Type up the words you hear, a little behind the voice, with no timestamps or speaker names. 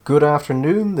Good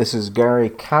afternoon, this is Gary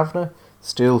Kavanagh,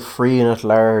 still free and at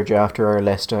large after our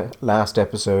last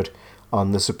episode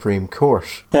on the Supreme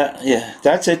Court. Yeah,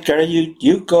 that's it, Gary.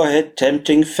 You go ahead,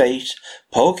 tempting fate,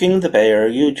 poking the bear.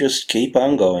 You just keep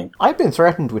on going. I've been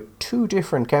threatened with 2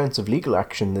 different counts of legal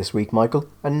action this week, Michael,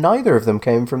 and neither of them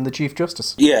came from the Chief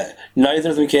Justice. Yeah,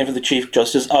 neither of them came from the Chief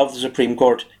Justice of the Supreme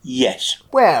Court yet.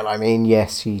 Well, I mean,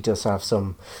 yes, he does have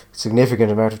some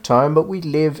significant amount of time, but we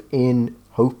live in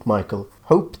hope, Michael.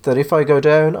 Hope that if I go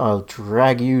down, I'll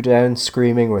drag you down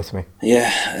screaming with me.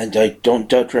 Yeah, and I don't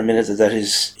doubt for a minute that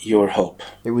is your hope.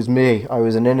 It was me. I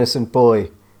was an innocent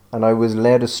boy, and I was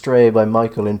led astray by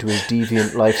Michael into his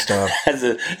deviant lifestyle. As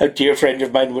a dear friend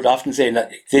of mine would often say in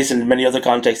this and many other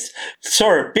contexts,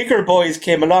 "Sir, bigger boys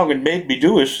came along and made me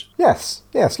do it." Yes,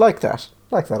 like that.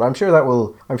 I'm sure that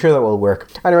will work.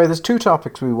 Anyway, there's 2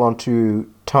 topics we want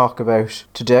to talk about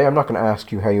today. I'm not going to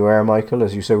ask you how you are, Michael,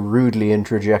 as you so rudely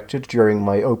interjected during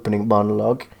my opening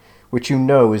monologue, which you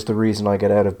know is the reason I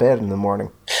get out of bed in the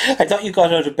morning. I thought you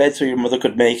got out of bed so your mother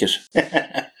could make it.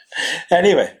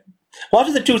 Anyway, what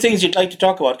are the 2 things you'd like to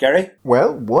talk about, Gary?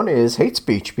 Well, one is hate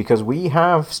speech, because we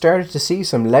have started to see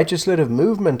some legislative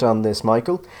movement on this,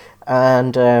 Michael,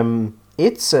 and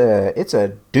it's a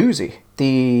doozy.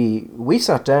 We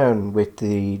sat down with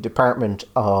the Department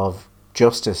of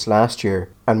Justice last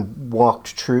year and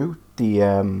walked through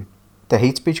the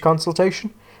hate speech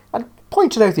consultation and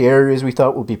pointed out the areas we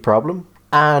thought would be problem.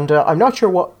 And I'm not sure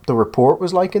what the report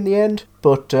was like in the end,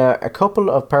 but a couple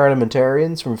of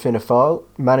parliamentarians from Fianna Fáil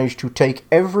managed to take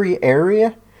every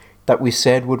area that we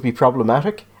said would be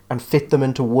problematic and fit them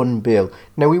into one bill.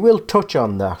 Now, we will touch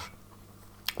on that.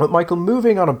 But Michael,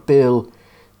 moving on a bill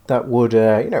that would,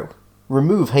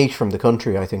 remove hate from the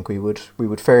country, I think we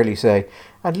would fairly say,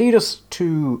 and lead us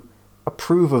to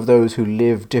approve of those who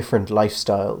live different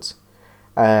lifestyles.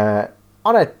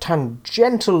 On a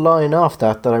tangential line off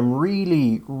that I'm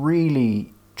really,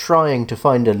 really trying to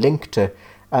find a link to,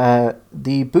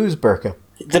 the booze burqa.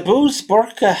 The booze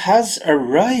burqa has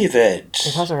arrived.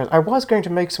 It has arrived. I was going to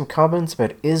make some comments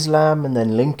about Islam and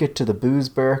then link it to the booze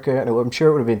burqa, and I'm sure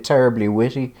it would have been terribly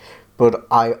witty, but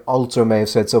I also may have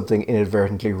said something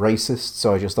inadvertently racist,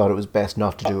 so I just thought it was best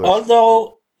not to do it.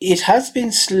 Although it has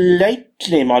been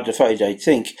slightly modified, I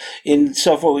think, in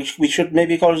so far we should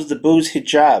maybe call it the booze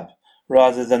hijab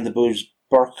rather than the booze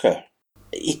burqa.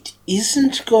 It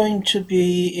isn't going to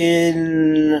be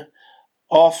in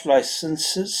off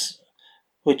licenses,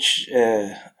 which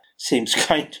seems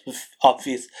kind of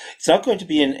obvious. It's not going to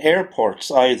be in airports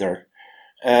either,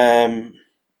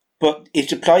 but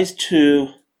it applies to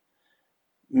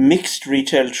mixed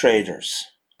retail traders.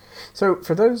 So,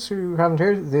 for those who haven't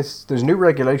heard this, there's new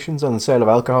regulations on the sale of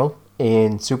alcohol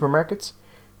in supermarkets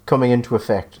coming into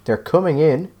effect. They're coming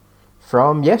in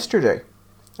from yesterday.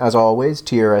 As always,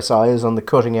 TRSI is on the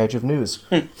cutting edge of news.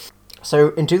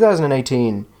 So, in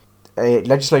 2018,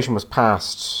 legislation was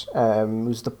passed. It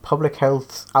was the Public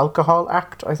Health Alcohol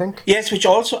Act, I think. Yes, which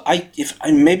also, if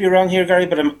I may be wrong here, Gary,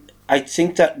 but I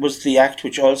think that was the act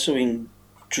which also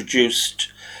introduced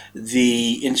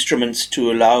the instruments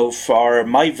to allow for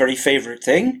my very favourite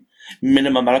thing,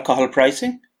 minimum alcohol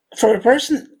pricing. For a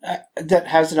person that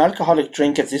has an alcoholic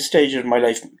drink at this stage of my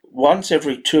life once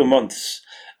every 2 months,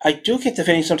 I do get the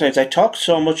feeling sometimes I talk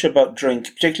so much about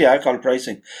drink, particularly alcohol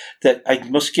pricing, that I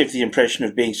must give the impression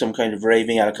of being some kind of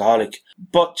raving alcoholic.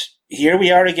 But here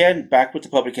we are again, back with the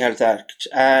Public Health Act,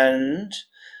 and,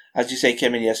 as you say,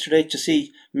 came in yesterday to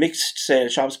see mixed sale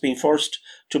shops being forced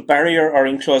to barrier or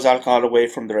enclose alcohol away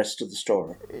from the rest of the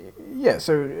store. Yeah,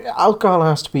 so alcohol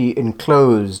has to be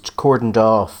enclosed, cordoned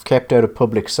off, kept out of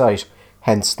public sight,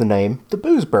 hence the name, the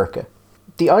booze burqa.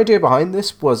 The idea behind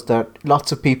this was that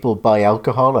lots of people buy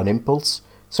alcohol on impulse,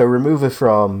 so remove it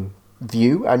from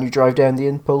view and you drive down the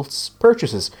impulse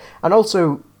purchases. And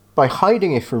also, by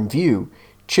hiding it from view,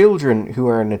 children who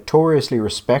are notoriously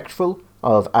respectful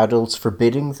of adults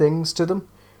forbidding things to them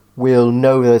will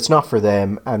know that it's not for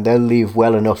them and they'll leave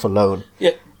well enough alone.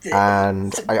 Yeah.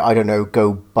 And, I don't know,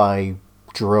 go buy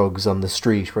drugs on the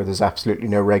street where there's absolutely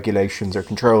no regulations or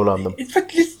control on them. In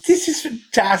fact, this is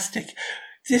fantastic.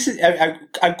 This is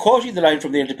I'm quoting the line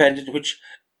from The Independent, which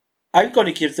I'm going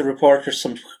to give the reporters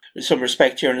some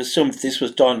respect here and assume that this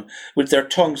was done with their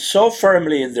tongue so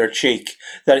firmly in their cheek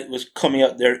that it was coming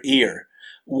out their ear.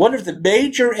 One of the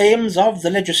major aims of the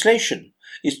legislation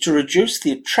is to reduce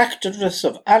the attractiveness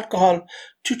of alcohol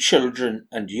to children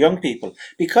and young people.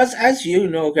 Because, as you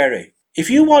know, Gary, if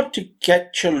you want to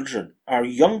get children or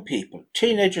young people,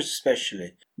 teenagers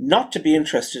especially, not to be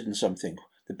interested in something,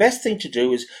 the best thing to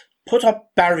do is put up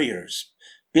barriers,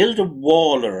 build a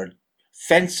wall or a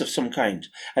fence of some kind,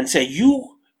 and say,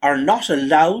 you are not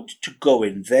allowed to go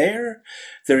in there.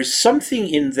 There is something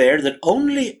in there that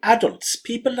only adults,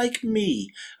 people like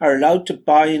me, are allowed to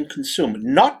buy and consume.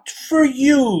 Not for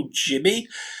you, Jimmy.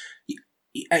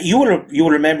 You will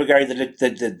remember, Gary,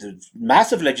 the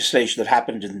massive legislation that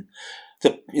happened in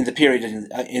the period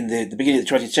in the beginning of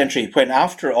the 20th century, when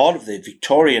after all of the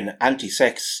Victorian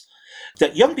anti-sex,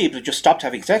 that young people just stopped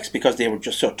having sex because they were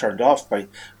just so turned off by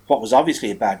what was obviously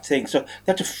a bad thing. So they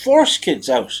had to force kids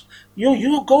out.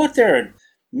 You go out there and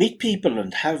meet people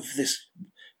and have this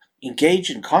engage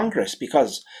in Congress,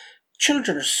 because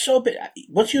children are so big.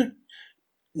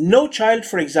 No child,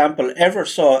 for example, ever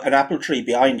saw an apple tree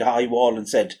behind a high wall and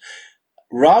said,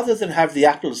 rather than have the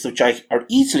apples which are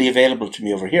easily available to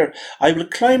me over here, I will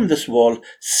climb this wall,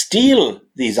 steal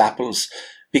these apples,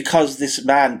 because this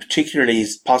man particularly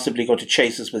is possibly going to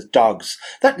chase us with dogs.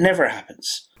 That never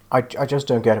happens. I just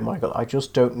don't get it, Michael. I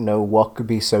just don't know what could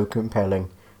be so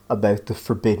compelling about the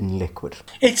forbidden liquid.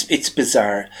 It's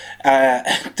bizarre.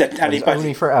 It's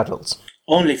only for adults.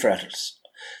 Only for adults.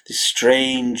 This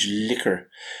strange liquor.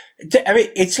 I mean,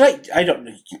 it's like, I don't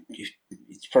know,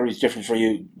 it's probably different for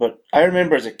you, but I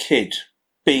remember as a kid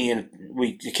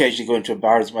we occasionally go into a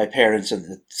bar with my parents in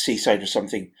the seaside or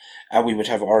something, and we would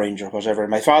have orange or whatever,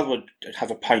 and my father would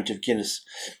have a pint of Guinness,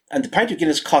 and the pint of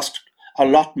Guinness cost a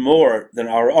lot more than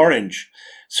our orange.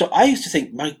 So I used to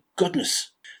think, my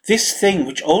goodness, this thing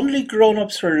which only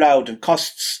grown-ups are allowed and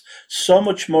costs so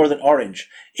much more than orange,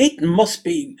 it must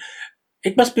be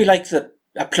like a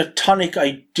platonic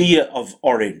idea of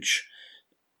orange.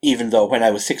 Even though when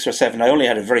I was 6 or 7, I only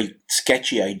had a very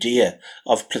sketchy idea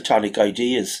of platonic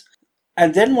ideas.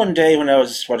 And then one day when I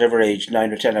was whatever age,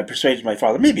 9 or 10, I persuaded my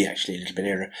father, maybe actually a little bit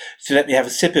earlier, to let me have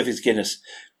a sip of his Guinness.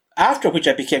 After which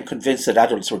I became convinced that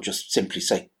adults were just simply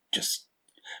just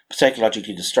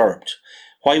psychologically disturbed.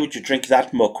 Why would you drink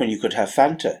that muck when you could have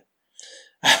Fanta?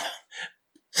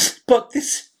 But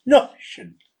this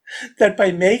notion that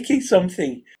by making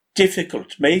something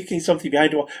difficult, making something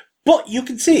behind a wall, but you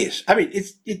can see it. I mean,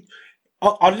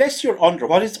 unless you're under,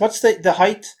 what's the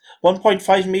height?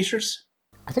 1.5 meters?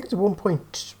 I think it's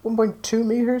 1.2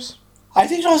 meters. I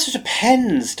think it also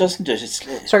depends, doesn't it?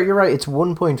 Sorry, you're right. It's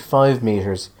 1.5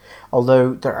 meters.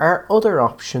 Although there are other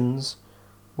options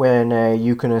when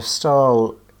you can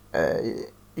install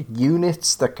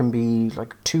units that can be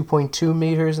like 2.2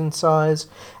 meters in size,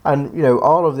 and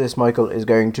all of this, Michael, is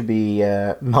going to be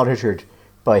monitored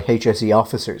by HSE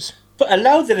officers. But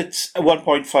allow that it's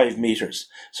 1.5 meters.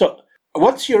 So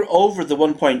once you're over the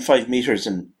 1.5 meters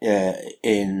in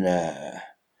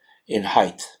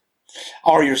height,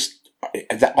 or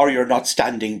you're not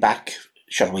standing back,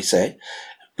 shall we say,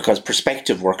 because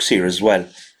perspective works here as well,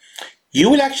 you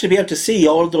will actually be able to see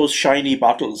all those shiny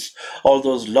bottles, all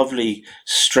those lovely,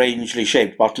 strangely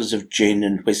shaped bottles of gin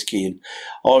and whiskey, and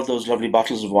all those lovely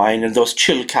bottles of wine, and those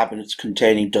chill cabinets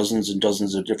containing dozens and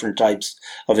dozens of different types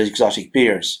of exotic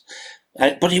beers.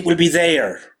 But it will be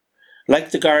there,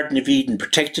 like the Garden of Eden,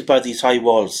 protected by these high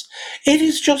walls. It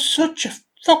is just such a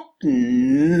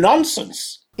fucking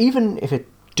nonsense. Even if it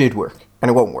did work, and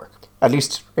it won't work, at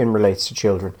least it relates to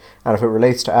children. And if it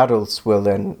relates to adults, well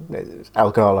then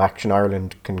Alcohol Action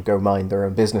Ireland can go mind their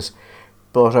own business.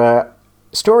 But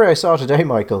story I saw today,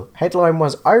 Michael, headline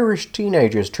was Irish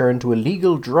teenagers turn to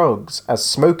illegal drugs as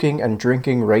smoking and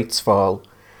drinking rates fall.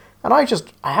 And I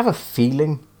have a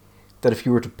feeling that if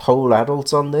you were to poll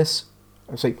adults on this,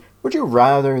 I'd say, would you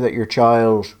rather that your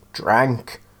child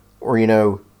drank or,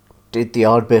 did the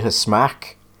odd bit of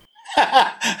smack?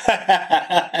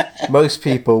 Most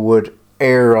people would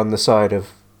err on the side of,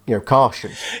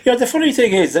 caution. The funny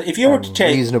thing is that if you were to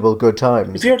take reasonable good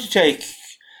times, if you were to take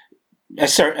a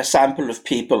sample of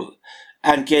people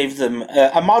and gave them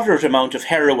a moderate amount of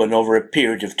heroin over a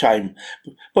period of time,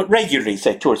 but regularly,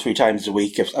 say 2 or 3 times a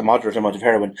week, a moderate amount of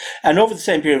heroin, and over the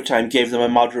same period of time gave them a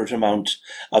moderate amount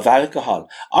of alcohol,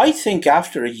 I think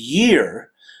after a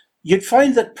year, you'd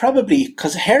find that probably,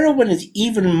 because heroin is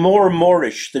even more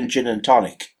Moorish than gin and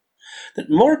tonic, that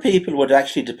more people would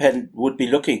actually would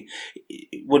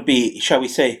be, shall we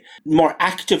say, more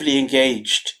actively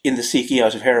engaged in the seeking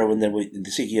out of heroin than in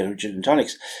the seeking out of gin and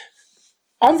tonics.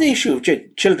 On the issue of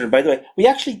children, by the way,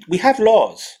 we have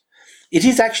laws. It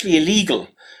is actually illegal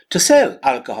to sell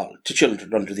alcohol to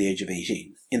children under the age of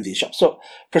 18 in these shops. So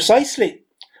precisely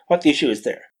what the issue is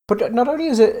there. But not only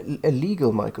is it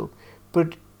illegal, Michael,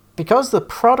 but because the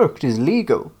product is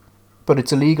legal, but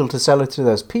it's illegal to sell it to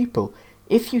those people,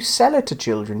 if you sell it to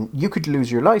children, you could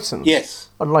lose your license.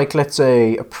 Yes. Unlike, let's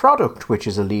say, a product which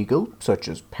is illegal, such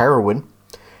as heroin,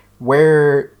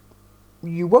 where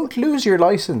you won't lose your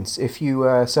license if you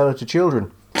sell it to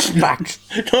children. In fact,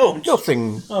 No.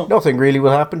 nothing really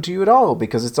will happen to you at all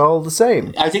because it's all the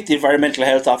same. I think the environmental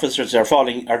health officers are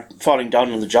falling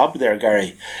down on the job there,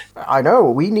 Gary. I know,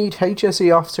 we need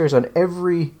HSE officers on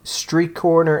every street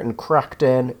corner and crack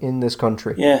den in this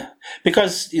country. Yeah,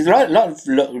 because there's a lot of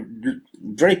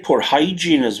very poor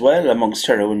hygiene as well amongst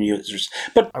heroin users.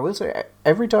 But I will say,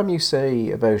 every time you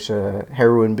say about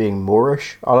heroin being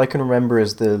Moorish, all I can remember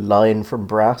is the line from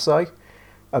Brass Eye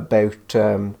about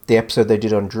the episode they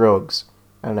did on drugs.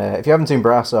 And if you haven't seen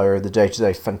Brass Eye or the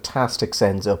Day-to-Day, fantastic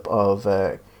sends up of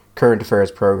current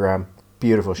affairs programme.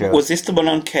 Beautiful show. Was this the one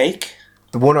on cake?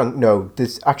 The one on... No,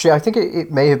 this... Actually, I think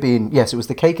it may have been... Yes, it was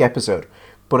the cake episode.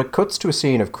 But it cuts to a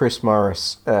scene of Chris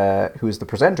Morris, who is the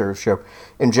presenter of the show,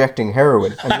 injecting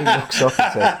heroin. And he looks up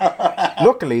and says,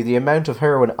 "Luckily, the amount of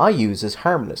heroin I use is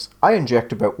harmless. I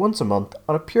inject about once a month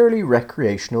on a purely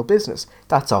recreational business.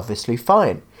 That's obviously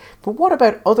fine. But what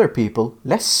about other people,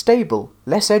 less stable,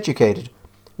 less educated,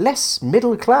 less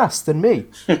middle class than me?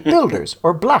 Builders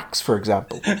or blacks, for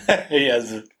example."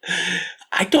 Yes.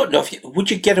 I don't know would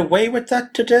you get away with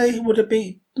that today? Would it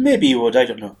be? Maybe you would. I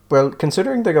don't know. Well,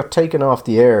 considering they got taken off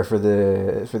the air for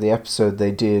the episode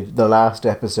they did, the last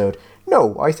episode,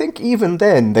 no, I think even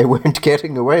then they weren't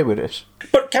getting away with it.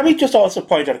 But can we just also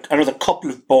point out another couple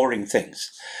of boring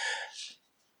things?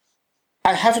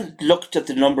 I haven't looked at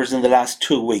the numbers in the last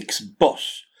 2 weeks, but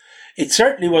it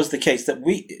certainly was the case that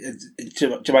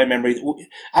to my memory,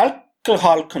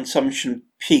 alcohol consumption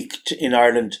peaked in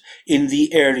Ireland in the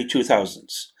early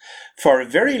 2000s. For a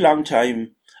very long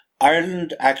time,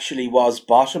 Ireland actually was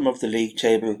bottom of the league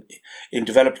table in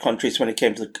developed countries when it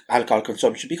came to alcohol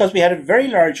consumption, because we had a very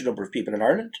large number of people in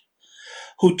Ireland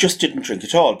who just didn't drink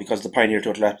at all because of the Pioneer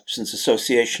Total Abstinence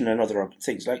Association and other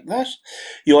things like that.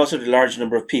 You also had a large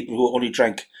number of people who only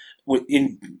drank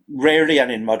rarely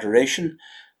and in moderation.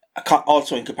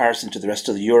 Also in comparison to the rest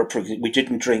of Europe, we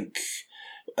didn't drink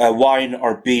wine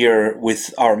or beer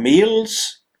with our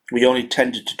meals. We only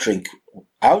tended to drink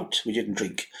out. We didn't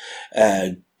drink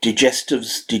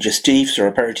digestives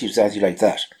or aperitifs, anything like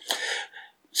that.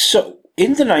 So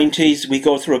in the 90s, we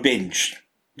go through a binge.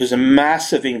 There's a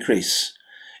massive increase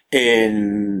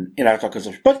in alcohol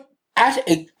consumption. But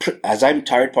as I'm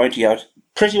tired pointing out,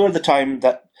 pretty well the time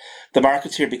that the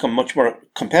markets here become much more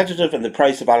competitive and the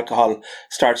price of alcohol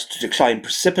starts to decline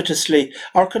precipitously,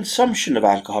 our consumption of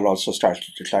alcohol also starts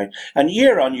to decline. And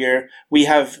year on year,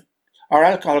 our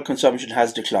alcohol consumption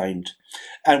has declined.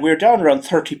 And we're down around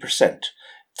 30%.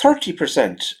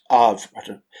 30% of...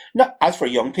 Now, as for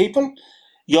young people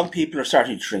are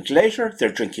starting to drink later, they're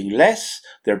drinking less,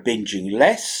 they're binging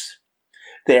less,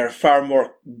 they're far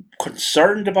more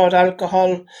concerned about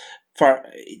alcohol.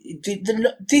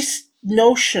 This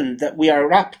notion that we are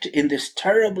wrapped in this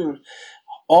terrible,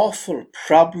 awful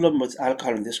problem with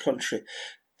alcohol in this country,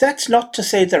 that's not to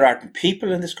say there aren't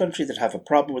people in this country that have a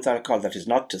problem with alcohol. That is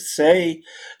not to say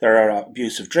there are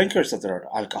abusive drinkers, that there are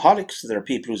alcoholics, that there are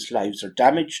people whose lives are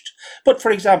damaged. But for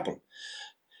example,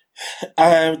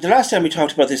 the last time we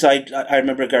talked about this, I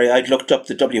remember, Gary, I'd looked up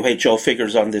the WHO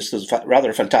figures on this. There's a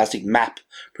rather fantastic map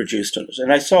produced on it.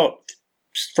 And I saw,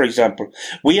 for example,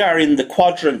 we are in the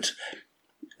quadrant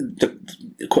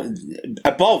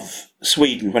above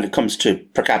Sweden when it comes to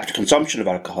per capita consumption of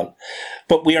alcohol,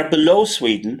 but we are below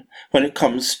Sweden when it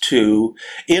comes to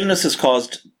illnesses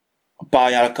caused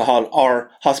by alcohol or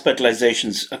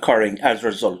hospitalizations occurring as a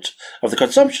result of the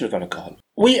consumption of alcohol.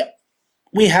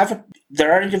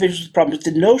 There are individuals with problems.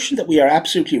 The notion that we are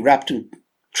absolutely wrapped and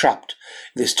trapped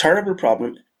in this terrible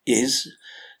problem is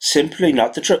simply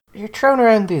not the truth. You're throwing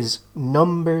around these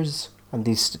numbers and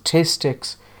these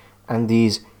statistics and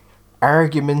these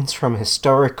arguments from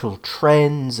historical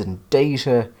trends and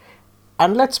data,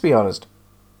 and let's be honest,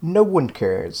 no one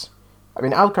cares. I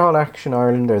mean, Alcohol Action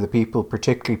Ireland are the people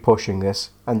particularly pushing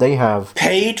this, and they have...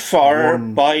 Paid for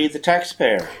by the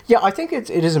taxpayer. Yeah, I think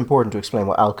it is important to explain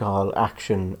what Alcohol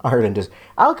Action Ireland is.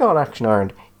 Alcohol Action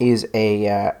Ireland is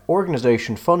a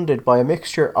organisation funded by a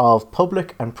mixture of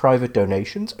public and private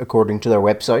donations, according to their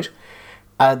website,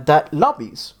 that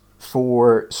lobbies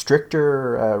for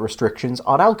stricter restrictions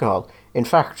on alcohol. In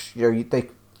fact,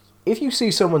 if you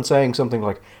see someone saying something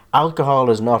like,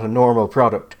 alcohol is not a normal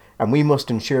product, and we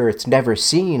must ensure it's never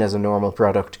seen as a normal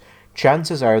product,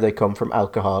 chances are they come from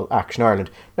Alcohol Action Ireland.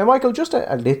 Now, Michael, just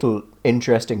a little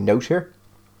interesting note here.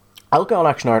 Alcohol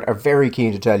Action Ireland are very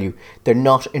keen to tell you they're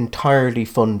not entirely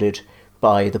funded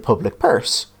by the public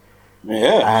purse.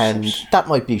 Yeah. And that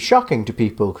might be shocking to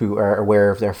people who are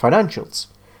aware of their financials.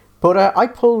 But I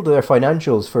pulled their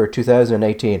financials for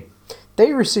 2018.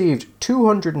 They received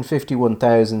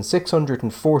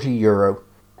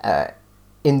 €251,640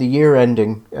 in the year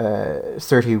ending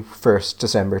 31st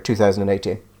December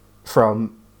 2018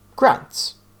 from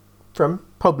grants, from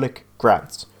public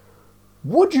grants.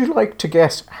 Would you like to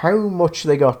guess how much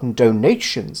they got in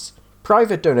donations,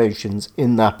 private donations,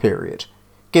 in that period?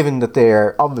 Given that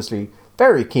they're obviously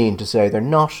very keen to say they're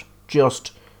not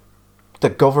just the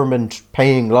government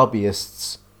paying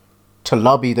lobbyists to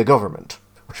lobby the government,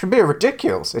 which would be a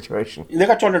ridiculous situation. They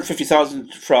got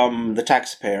 250,000 from the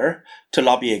taxpayer to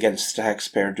lobby against the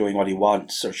taxpayer doing what he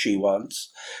wants or she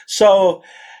wants. So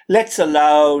let's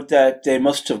allow that they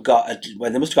must have got,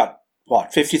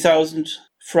 what, 50,000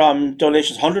 from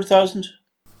donations, 100,000?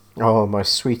 Oh, my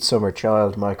sweet summer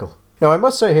child, Michael. Now, I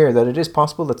must say here that it is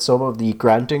possible that some of the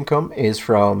grant income is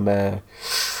from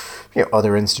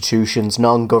other institutions,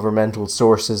 non-governmental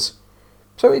sources.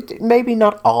 So maybe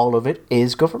not all of it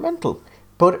is governmental.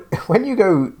 But when you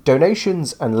go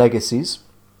donations and legacies,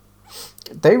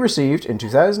 they received in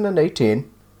 2018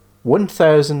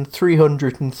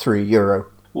 €1,303.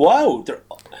 Wow,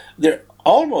 they're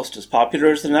almost as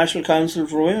popular as the National Council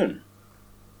for Women.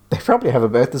 They probably have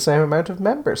about the same amount of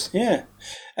members. Yeah,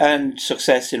 and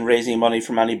success in raising money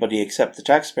from anybody except the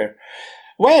taxpayer.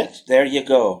 Well, there you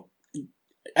go.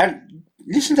 And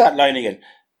listen to that line again.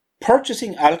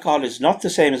 Purchasing alcohol is not the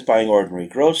same as buying ordinary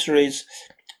groceries.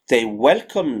 They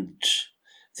welcomed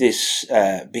this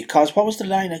because, what was the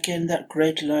line again, that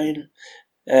great line?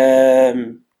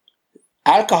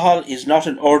 Alcohol is not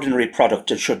an ordinary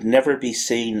product and should never be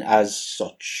seen as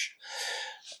such.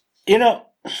 You know,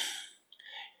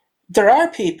 there are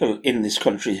people in this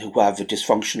country who have a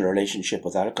dysfunctional relationship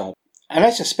with alcohol. And I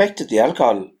suspect that the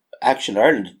Alcohol Action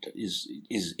Ireland is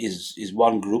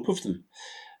one group of them.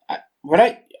 When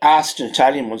I asked an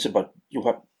Italian once about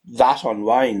what VAT on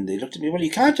wine, they looked at me, well, you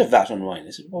can't have VAT on wine.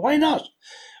 I said, well, why not?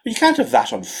 Well, you can't have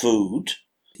VAT on food.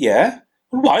 Yeah,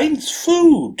 well, wine's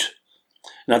food.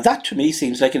 Now, that to me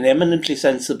seems like an eminently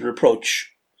sensible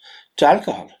approach to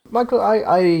alcohol. Michael,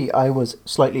 I was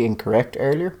slightly incorrect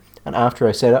earlier, and after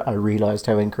I said it, I realised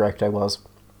how incorrect I was.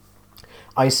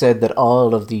 I said that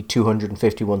all of the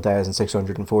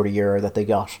 €251,640 that they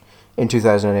got in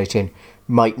 2018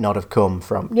 might have come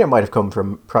from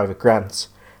private grants.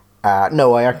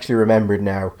 No, I actually remembered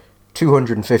now.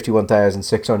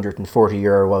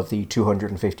 €251,640 of the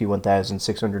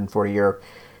 €251,640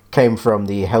 came from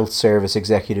the Health Service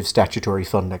Executive Statutory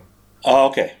Funding. Oh,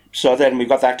 okay, so then we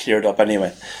got that cleared up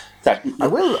anyway. I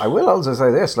will also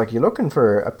say this, like, you're looking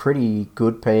for a pretty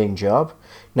good paying job.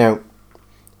 Now,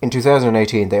 in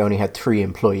 2018 they only had 3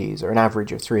 employees, or an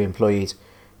average of 3 employees.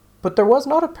 But there was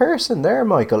not a person there,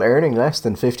 Michael, earning less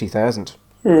than 50,000.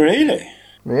 Really?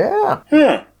 Yeah.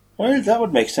 Huh. Well, that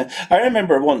would make sense. I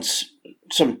remember once,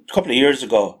 some couple of years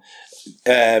ago,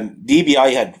 the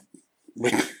EBI had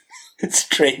written,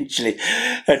 strangely,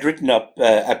 up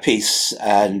a piece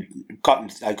and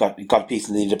got a piece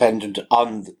in the Independent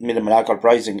on minimum alcohol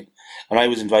pricing, and I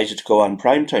was invited to go on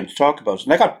prime time to talk about it.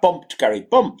 And I got bumped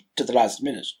to the last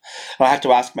minute. And I had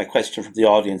to ask my question from the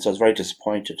audience. I was very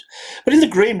disappointed. But in the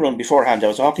green room beforehand, I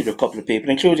was talking to a couple of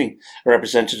people, including a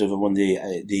representative of one of the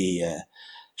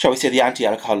shall we say, the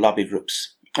anti-alcohol lobby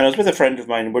groups. And I was with a friend of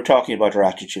mine, and we're talking about our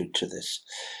attitude to this.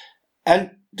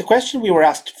 And the question we were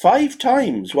asked 5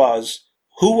 times was,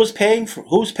 who's paying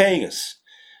us?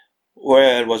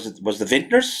 Well, was it the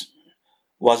vintners?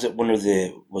 Was it one of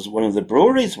the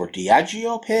breweries? Were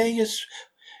Diageo paying us?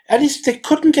 And they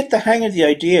couldn't get the hang of the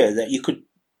idea that you could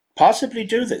possibly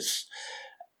do this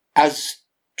as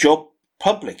Joe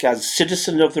Public, as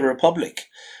citizen of the Republic,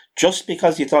 just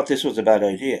because you thought this was a bad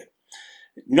idea.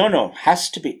 No,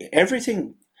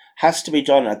 everything has to be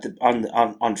done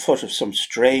on foot of some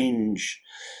strange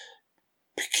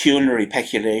pecuniary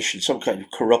peculation, some kind of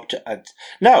corrupt.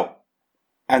 Now,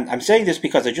 and I'm saying this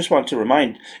because I just want to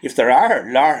remind, if there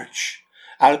are large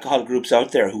alcohol groups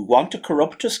out there who want to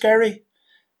corrupt us, Gary,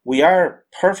 we are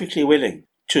perfectly willing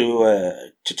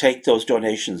to take those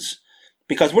donations,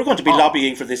 because we're going to be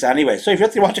lobbying for this anyway. So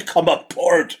if you want to come on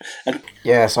board.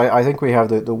 Yes, I think we have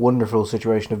the wonderful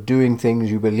situation of doing things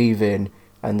you believe in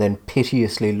and then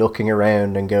piteously looking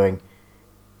around and going,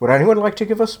 would anyone like to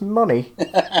give us money?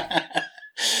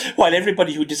 While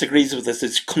everybody who disagrees with us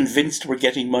is convinced we're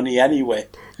getting money anyway.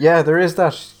 Yeah, there is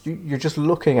that. You're just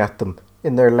looking at them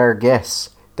in their largesse,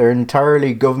 their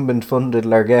entirely government-funded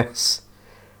largesse,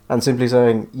 and simply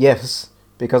saying, yes,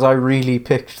 because I really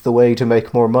picked the way to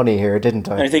make more money here, didn't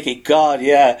I? And I'm thinking, God,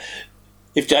 yeah,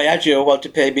 if Diageo want to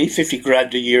pay me 50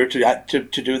 grand a year to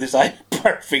do this, I'm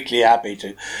perfectly happy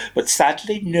to. But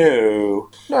sadly, no.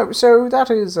 No, so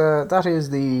that is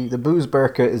the booze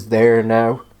burqa is there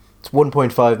now. It's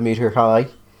 1.5 metre high.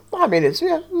 I mean, it's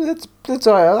I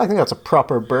think that's a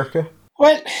proper burqa.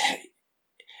 Well,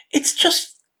 it's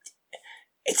just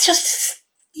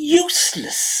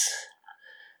useless.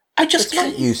 It's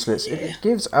not useless. It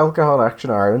gives Alcohol Action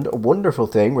Ireland a wonderful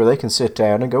thing where they can sit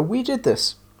down and go, we did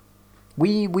this.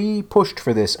 We pushed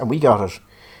for this and we got it.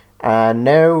 And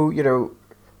now,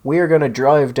 we're going to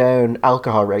drive down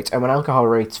alcohol rates. And when alcohol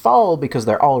rates fall, because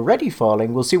they're already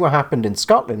falling, we'll see what happened in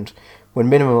Scotland when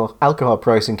minimum alcohol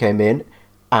pricing came in.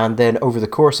 And then over the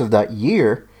course of that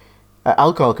year,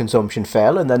 alcohol consumption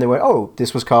fell. And then they went, oh,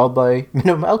 this was caused by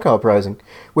minimum alcohol pricing.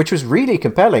 Which was really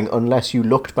compelling unless you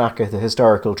looked back at the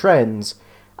historical trends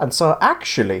and saw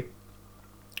actually,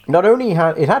 not only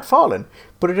had it had fallen,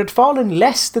 but it had fallen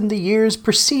less than the years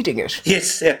preceding it.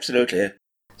 Yes, absolutely.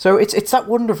 So it's that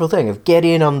wonderful thing of get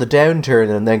in on the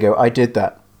downturn and then go, I did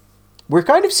that. We're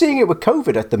kind of seeing it with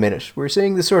COVID at the minute. We're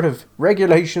seeing the sort of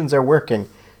regulations are working,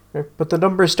 but the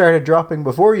numbers started dropping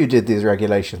before you did these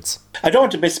regulations. I don't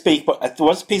want to misspeak, but there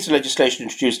was a piece of legislation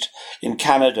introduced in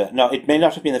Canada. Now, it may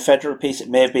not have been a federal piece. It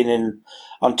may have been in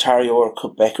Ontario or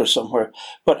Quebec or somewhere.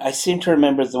 But I seem to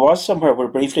remember there was somewhere where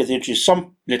briefly they introduced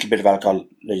some little bit of alcohol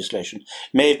legislation.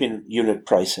 It may have been unit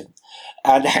pricing.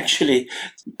 And actually,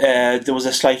 there was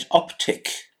a slight uptick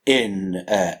in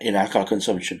alcohol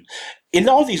consumption. In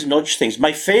all these nudge things,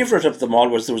 my favourite of them all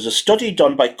was there was a study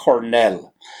done by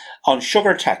Cornell on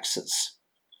sugar taxes.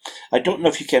 I don't know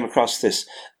if you came across this.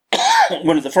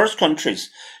 One of the first countries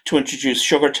to introduce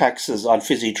sugar taxes on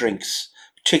fizzy drinks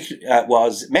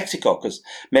was Mexico, because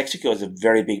Mexico has a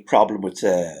very big problem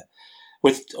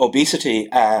with obesity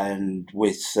and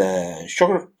with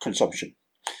sugar consumption.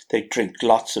 They drink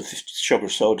lots of sugar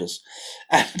sodas.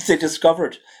 And they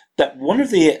discovered that one of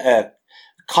the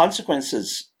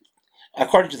consequences,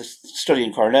 according to the study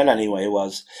in Cornell anyway,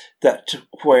 was that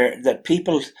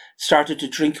people started to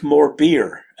drink more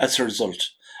beer as a result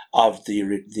of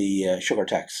the sugar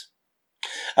tax,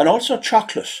 and also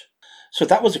chocolate. So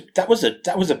that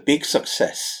was a big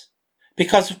success,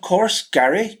 because of course,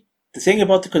 Gary, the thing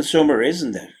about the consumer is,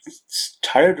 and it's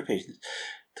tired of repeating,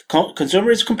 the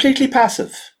consumer is completely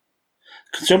passive.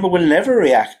 The consumer will never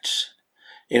react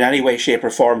in any way, shape or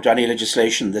form to any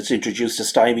legislation that's introduced to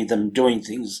stymie them doing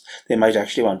things they might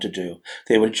actually want to do.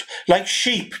 They will, like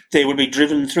sheep, they will be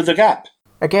driven through the gap.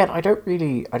 Again, I don't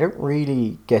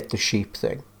really get the sheep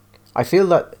thing. I feel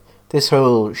that this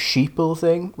whole sheeple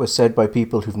thing was said by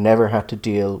people who've never had to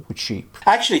deal with sheep.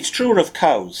 Actually, it's truer of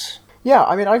cows. Yeah,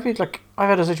 I mean, I feel like I've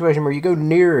had a situation where you go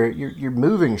near, you're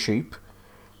moving sheep,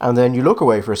 and then you look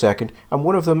away for a second, and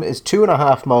one of them is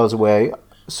 2.5 miles away,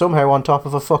 somehow on top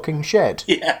of a fucking shed.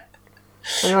 Yeah.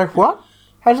 And you're like, what?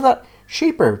 How did that?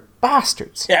 Sheep are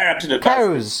bastards. Yeah, absolutely.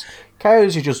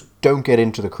 Cows, you just don't get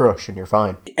into the crush and you're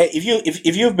fine.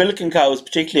 If you have milking cows,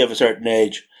 particularly of a certain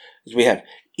age, as we have,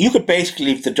 you could basically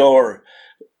leave the door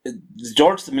to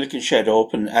the milking shed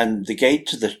open and the gate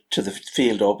to the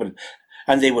field open,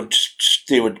 and they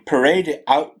would parade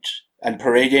out and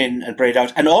parade in and parade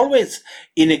out, and always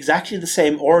in exactly the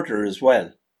same order as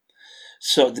well.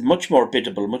 So the much more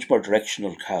biddable, much more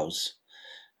directional cows.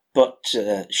 But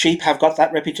sheep have got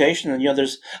that reputation, and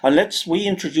unless we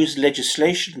introduce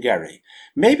legislation, Gary,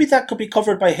 maybe that could be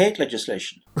covered by hate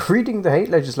legislation. Reading the hate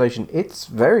legislation, it's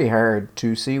very hard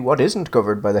to see what isn't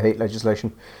covered by the hate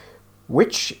legislation,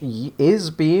 which is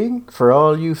being, for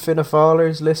all you Fianna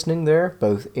Fáilers listening there,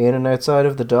 both in and outside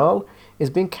of the Dáil,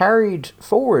 is being carried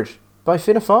forward by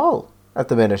Fianna Fáil at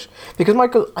the minute. Because,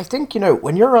 Michael, I think,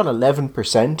 when you're on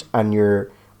 11% and your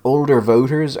older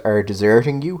voters are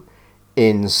deserting you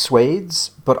in swathes,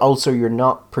 but also you're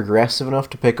not progressive enough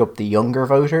to pick up the younger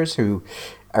voters who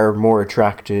are more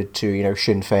attracted to,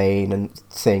 Sinn Féin and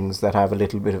things that have a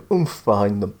little bit of oomph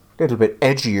behind them, a little bit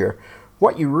edgier.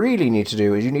 What you really need to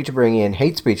do is you need to bring in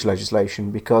hate speech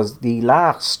legislation, because the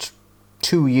last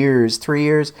 2 years, 3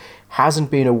 years,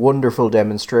 hasn't been a wonderful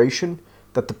demonstration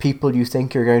that the people you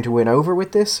think you're going to win over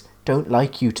with this don't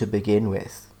like you to begin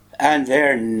with. And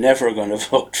they're never going to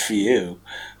vote for you.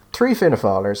 3 Fianna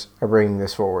Fáilers are bringing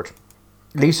this forward.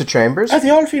 Lisa Chambers. Are they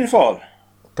all Fianna Fáil?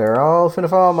 They're all Fianna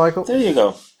Fáil, Michael. There you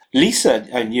go. Lisa,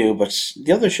 I knew, but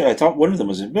the other show, I thought one of them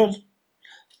was... Well,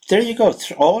 there you go.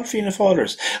 All Fianna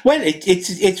Fáilers. Well,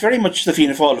 it's very much the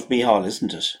Fianna Fáil of Micheál,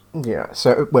 isn't it? Yeah,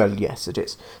 so, well, yes, it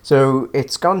is. So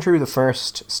it's gone through the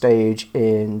first stage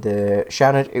in the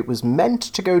Seanad. It was meant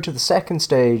to go to the second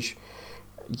stage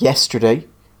yesterday.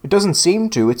 It doesn't seem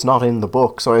to. It's not in the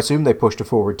book, so I assume they pushed it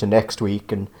forward to next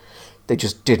week, and they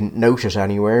just didn't note it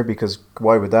anywhere, because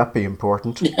why would that be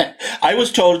important? Yeah, I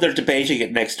was told they're debating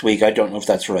it next week. I don't know if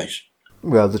that's right.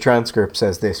 Well, the transcript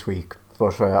says this week,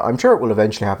 but I'm sure it will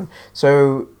eventually happen.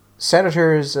 So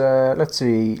Senators, let's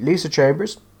see, Lisa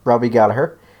Chambers, Robbie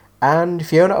Gallagher, and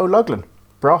Fiona O'Loughlin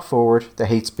brought forward the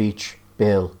hate speech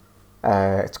bill.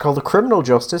 It's called the Criminal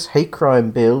Justice Hate Crime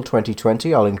Bill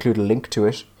 2020. I'll include a link to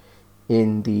it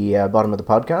in the bottom of the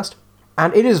podcast.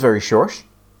 And it is very short.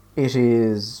 It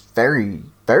is very,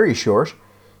 very short.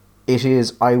 It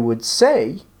is, I would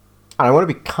say, and I want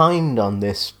to be kind on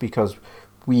this because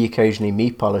we occasionally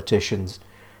meet politicians,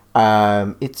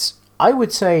 it's, I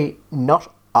would say,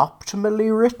 not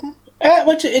optimally written.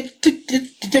 Well, it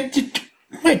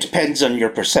depends on your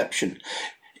perception.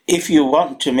 If you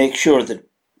want to make sure that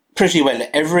pretty well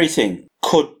everything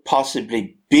could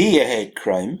possibly be a hate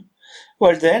crime,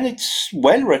 well, then it's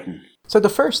well written. So the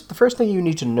first thing you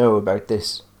need to know about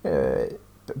this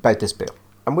bill,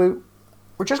 and we're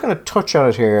just going to touch on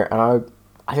it here, and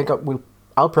I think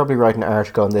I'll probably write an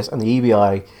article on this, and the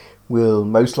EBI will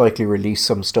most likely release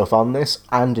some stuff on this,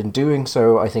 and in doing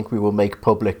so, I think we will make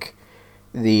public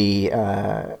the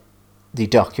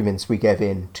documents we gave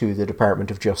in to the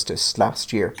Department of Justice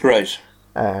last year. Right.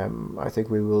 I think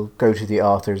we will go to the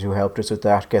authors who helped us with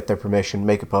that, get their permission,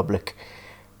 make it public,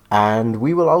 and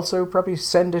we will also probably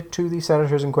send it to the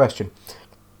senators in question.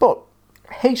 But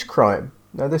hate crime,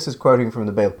 now this is quoting from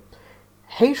the bill,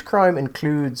 hate crime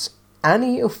includes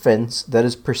any offence that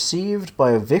is perceived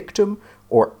by a victim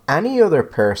or any other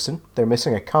person, they're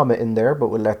missing a comma in there, but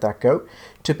we'll let that go,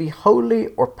 to be wholly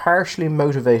or partially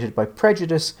motivated by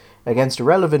prejudice against a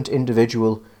relevant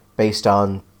individual based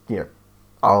on,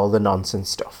 all the nonsense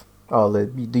stuff, all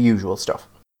the usual stuff.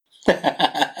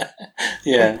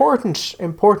 Yeah.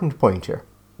 Important point here.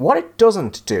 What it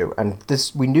doesn't do, and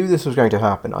this we knew this was going to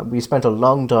happen. We spent a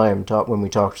long time when we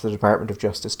talked to the Department of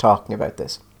Justice talking about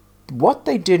this. What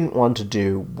they didn't want to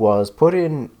do was put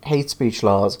in hate speech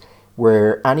laws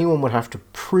where anyone would have to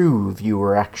prove you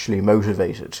were actually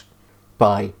motivated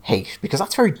by hate, because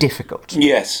that's very difficult.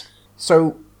 Yes.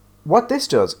 So what this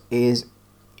does is,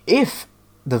 if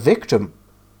the victim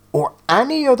or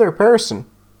any other person,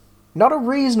 not a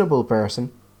reasonable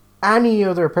person, any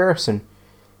other person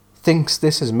thinks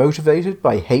this is motivated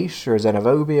by hate or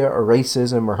xenophobia or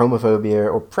racism or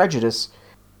homophobia or prejudice,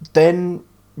 then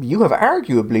you have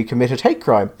arguably committed hate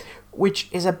crime, which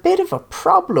is a bit of a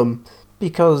problem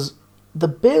because the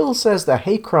bill says that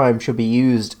hate crime should be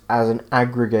used as an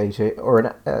aggregator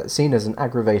or seen as an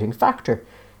aggravating factor,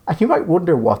 and you might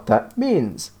wonder what that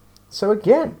means. So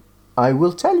again, I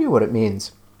will tell you what it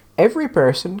means. Every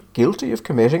person guilty of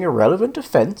committing a relevant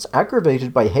offence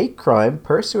aggravated by hate crime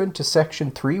pursuant to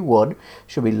Section 3.1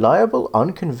 shall be liable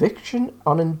on conviction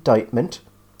on indictment.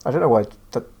 I don't know why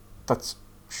that's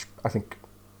I think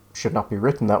should not be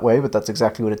written that way, but that's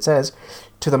exactly what it says,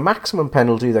 to the maximum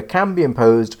penalty that can be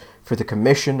imposed for the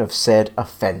commission of said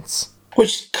offence.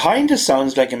 Which kind of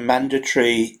sounds like a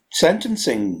mandatory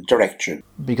sentencing direction.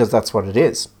 Because that's what it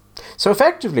is. So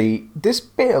effectively, this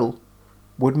bill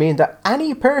would mean that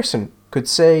any person could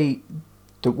say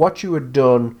that what you had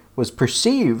done was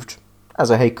perceived as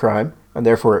a hate crime, and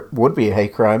therefore it would be a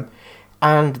hate crime,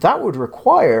 and that would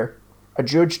require a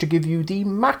judge to give you the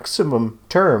maximum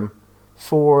term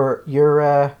for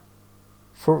your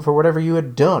for whatever you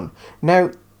had done. Now,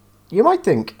 you might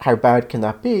think, how bad can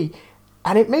that be?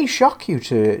 And it may shock you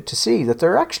to see that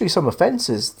there are actually some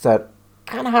offences that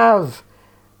can have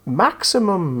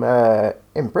maximum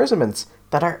imprisonments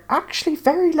that are actually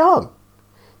very long,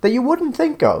 that you wouldn't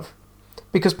think of.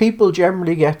 Because people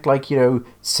generally get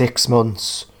 6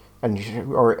 months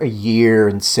or a year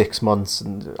and 6 months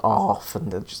and off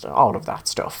and just all of that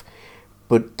stuff.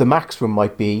 But the maximum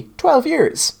might be 12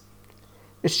 years.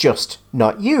 It's just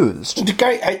not used.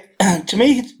 To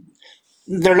me,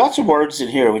 there are lots of words in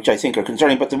here which I think are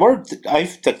concerning, but the word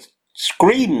that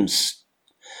screams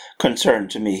concern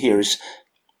to me here is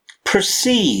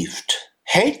perceived.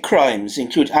 Hate crimes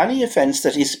include any offence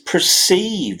that is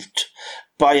perceived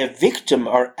by a victim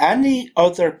or any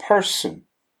other person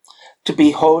to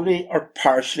be wholly or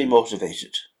partially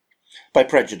motivated by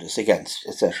prejudice against,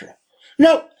 etc.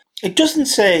 No, it doesn't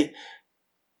say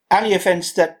any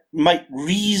offence that might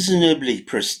reasonably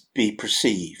be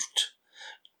perceived.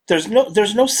 There's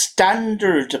no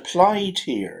standard applied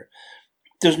here.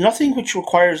 There's nothing which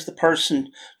requires the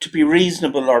person to be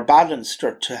reasonable or balanced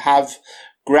or to have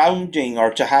grounding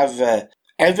or to have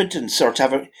evidence or to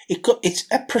have it's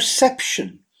a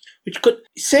perception which could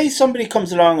say somebody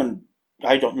comes along and,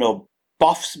 I don't know,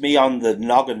 boffs me on the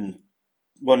noggin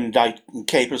one night in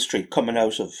Capel Street coming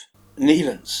out of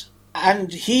Neelan's,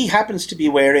 and he happens to be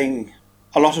wearing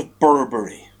a lot of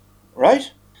Burberry,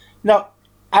 right? Now,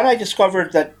 and I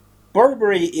discovered that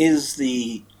Burberry is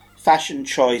the fashion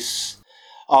choice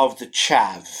of the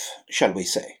chav, shall we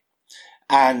say.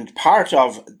 And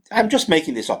I'm just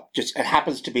making this up, just it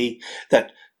happens to be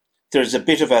that there's a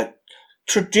bit of a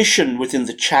tradition within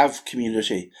the Chav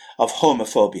community of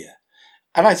homophobia.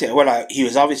 And I say, well, he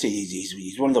was obviously,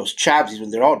 he's one of those chavs,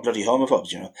 they're all bloody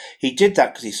homophobes, He did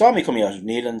that because he saw me coming out of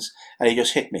Neelan's and he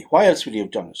just hit me. Why else would he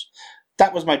have done it?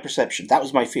 That was my perception. That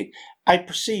was my feeling. I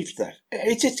perceived that.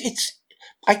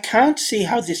 I can't see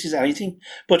how this is anything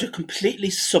but a completely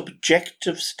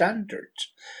subjective standard.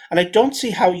 And I don't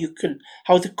see how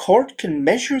the court can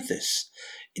measure this.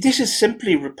 This is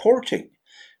simply reporting.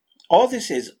 All this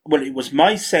is, well, it was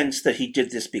my sense that he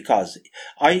did this because.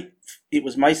 It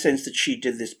was my sense that she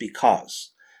did this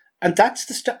because. And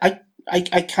that's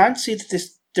I can't see that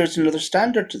there's another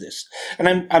standard to this.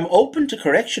 And I'm open to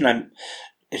correction.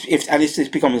 If this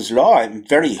becomes law, I'm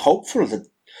very hopeful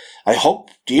I hope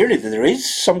dearly that there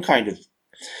is some kind of,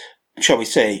 shall we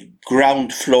say,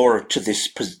 ground floor to this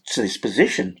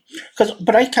position.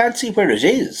 But I can't see where it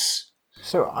is.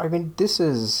 So, I mean, this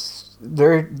is...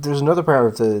 There's another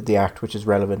part of the Act which is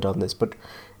relevant on this, but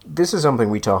this is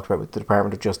something we talked about with the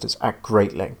Department of Justice at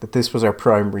great length, that this was our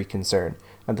primary concern,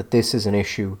 and that this is an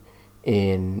issue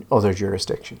in other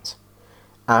jurisdictions.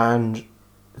 And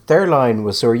their line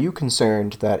was, so are you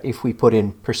concerned that if we put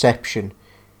in perception,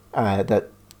 that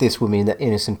this will mean that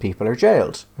innocent people are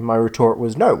jailed? And my retort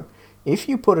was no. If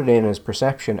you put it in as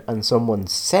perception and someone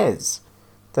says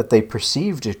that they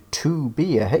perceived it to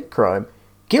be a hate crime,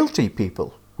 guilty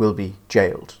people will be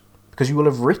jailed. Because you will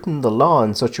have written the law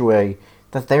in such a way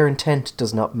that their intent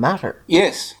does not matter.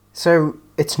 Yes. So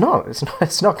it's not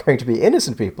going to be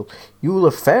innocent people. You will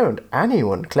have found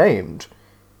anyone claimed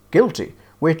guilty,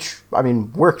 which, I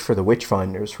mean, worked for the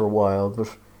Witchfinders for a while,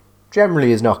 but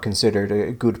generally is not considered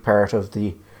a good part of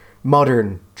the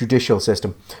modern judicial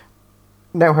system.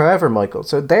 Now, however, Michael,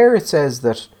 so there it says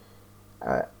that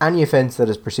any offence that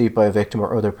is perceived by a victim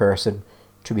or other person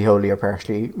to be wholly or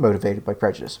partially motivated by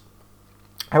prejudice.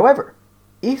 However,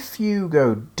 if you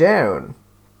go down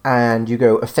and you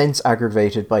go offence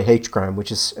aggravated by hate crime,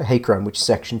 which is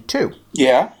section 2.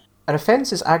 Yeah. An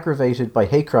offence is aggravated by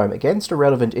hate crime against a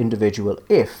relevant individual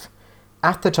if,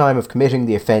 at the time of committing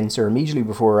the offence or immediately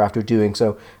before or after doing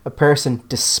so, a person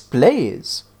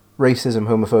displays racism,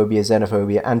 homophobia,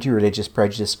 xenophobia, anti-religious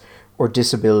prejudice, or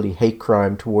disability hate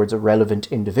crime towards a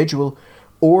relevant individual,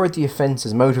 or the offence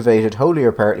is motivated wholly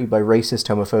or partly by racist,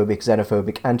 homophobic,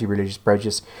 xenophobic, anti-religious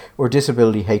prejudice, or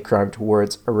disability hate crime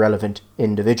towards a relevant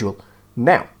individual.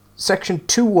 Now, section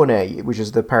 2.1a, which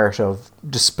is the part of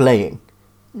displaying,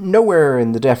 nowhere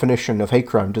in the definition of hate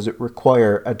crime does it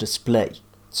require a display.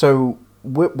 So,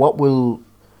 what will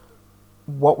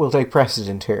take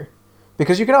precedent here?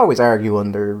 Because you can always argue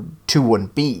under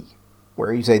 2.1b,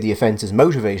 where you say the offence is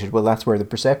motivated, well, that's where the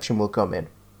perception will come in.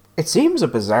 It seems a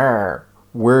bizarre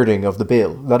wording of the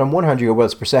bill, that on one hand you go, well,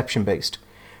 it's perception-based.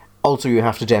 Also, you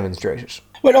have to demonstrate it.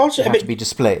 Well, also, it has to be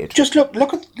displayed. Just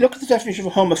look at the definition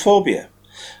of homophobia.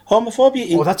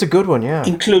 Homophobia that's a good one, yeah.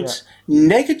 Includes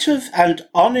negative and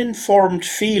uninformed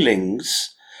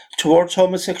feelings towards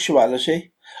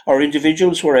homosexuality or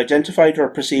individuals who are identified or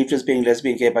perceived as being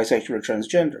lesbian, gay, bisexual, or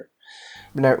transgender.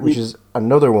 Now, which is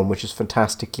another one which is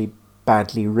fantastically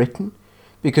badly written,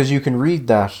 because you can read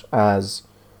that as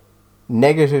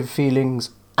negative feelings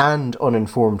and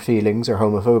uninformed feelings or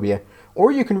homophobia, or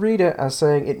you can read it as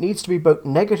saying it needs to be both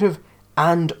negative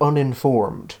and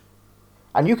uninformed.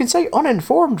 And you can say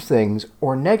uninformed things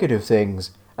or negative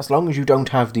things as long as you don't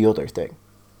have the other thing.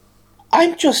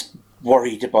 I'm just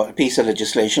worried about a piece of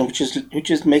legislation which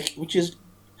is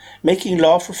making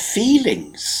law for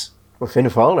feelings. Well,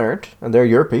 Fianna Fáil aren't, and they're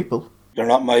your people. They're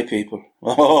not my people.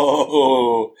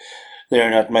 Oh, they're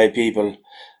not my people.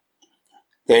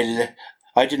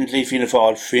 I didn't leave Fianna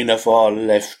Fáil. Fianna Fáil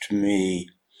left me.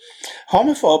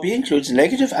 Homophobia includes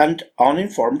negative and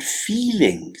uninformed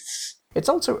feelings. It's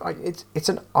also it's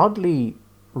an oddly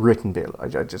written bill. I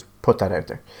just put that out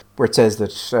there, where it says that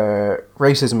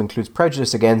racism includes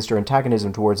prejudice against or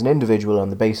antagonism towards an individual on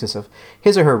the basis of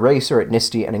his or her race or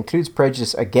ethnicity, and includes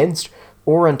prejudice against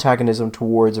or antagonism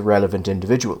towards a relevant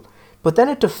individual. But then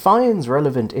it defines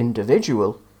relevant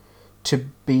individual to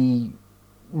be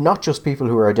not just people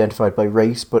who are identified by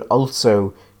race, but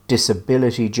also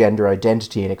disability, gender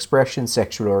identity and expression,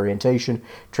 sexual orientation,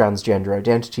 transgender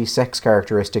identity, sex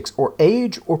characteristics, or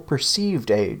age or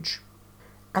perceived age.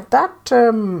 And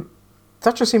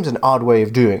that just seems an odd way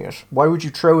of doing it. Why would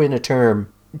you throw in a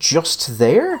term just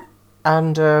there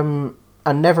and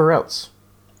never else?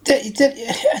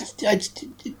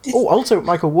 Also,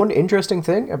 Michael, one interesting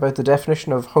thing about the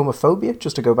definition of homophobia,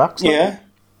 just to go back slightly. Yeah.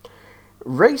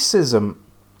 Racism,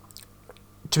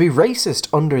 to be racist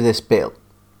under this bill,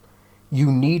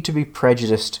 you need to be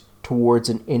prejudiced towards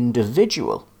an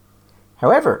individual.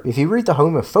 However, if you read the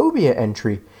homophobia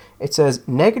entry, it says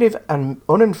negative and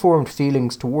uninformed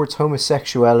feelings towards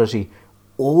homosexuality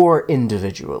or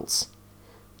individuals.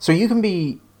 So you can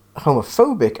be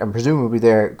homophobic and presumably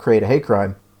there create a hate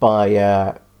crime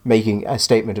by making a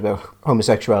statement about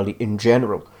homosexuality in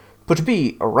general. But to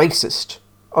be a racist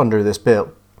under this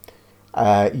bill,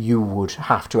 you would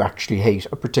have to actually hate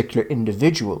a particular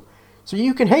individual. So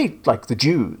you can hate, like, the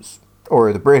Jews,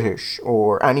 or the British,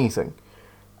 or anything.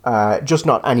 Just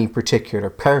not any particular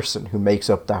person who makes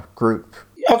up that group.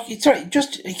 Okay, sorry,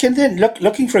 just, you can then,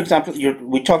 looking, for example,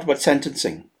 we talked about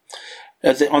sentencing.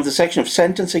 On the section of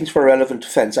sentencing for relevant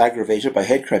offence aggravated by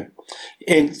hate crime.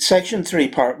 In section 3,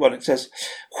 part 1, it says,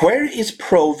 where is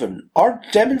proven or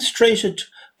demonstrated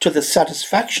to the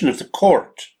satisfaction of the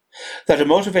court that a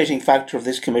motivating factor of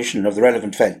this commission of the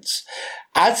relevant offence,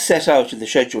 as set out in the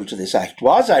schedule to this act,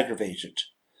 was aggravated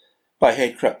by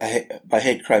hate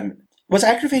crime. Was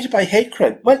aggravated by hate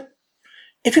crime? Well,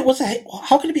 if it was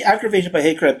how can it be aggravated by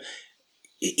hate crime?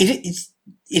 It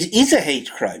is a hate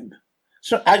crime.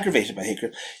 It's not aggravated by hate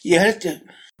crime.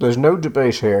 There's no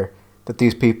debate here that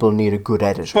these people need a good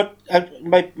editor.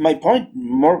 But my point,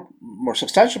 more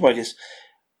substantial point, is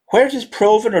where it is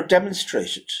proven or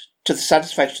demonstrated to the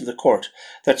satisfaction of the court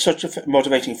that such a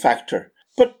motivating factor.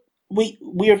 But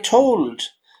we are told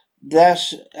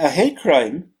that a hate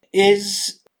crime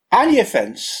is any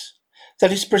offence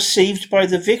that is perceived by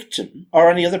the victim or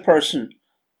any other person.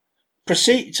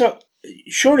 So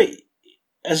surely,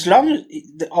 as long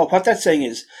as what that's saying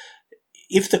is,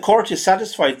 if the court is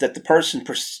satisfied that the person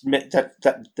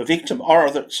that the victim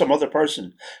or some other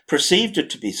person perceived it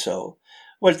to be so,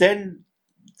 well then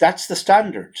that's the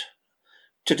standard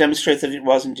to demonstrate that it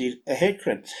was indeed a hate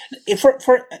crime.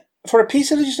 For a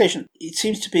piece of legislation, it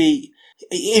seems to be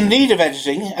in need of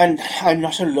editing, and I'm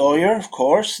not a lawyer, of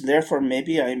course, and therefore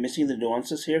maybe I'm missing the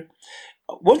nuances here.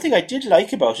 One thing I did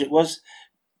like about it was,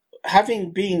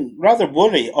 having been rather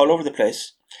woolly all over the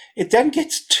place, it then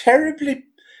gets terribly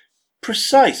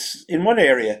precise in one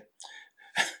area.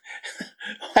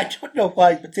 I don't know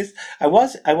why, but I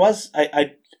was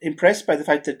impressed by the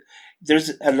fact that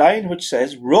there's a line which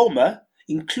says Roma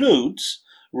includes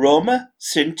Roma,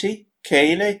 Sinti,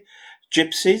 Kele,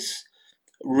 Gypsies,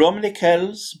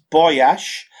 Romnikels,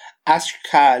 Boyash,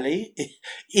 Ashkali,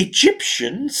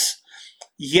 Egyptians,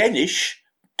 Yenish,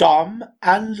 Dom,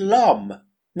 and Lom.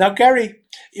 Now, Gary,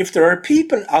 if there are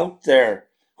people out there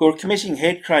who are committing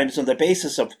hate crimes on the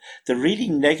basis of the really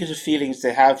negative feelings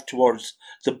they have towards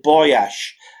the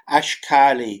Boyash,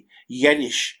 Ashkali,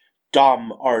 Yenish,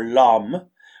 Dom, or Lom,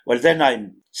 well, then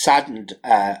I'm saddened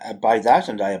by that,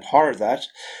 and I abhor that.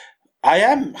 I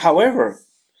am, however,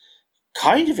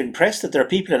 kind of impressed that there are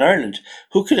people in Ireland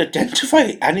who could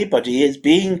identify anybody as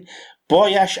being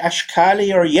Boyash,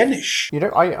 Ashkali, or Yenish. You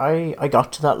know, I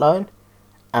got to that line,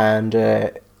 and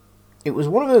it was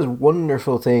one of those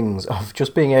wonderful things of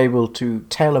just being able to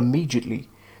tell immediately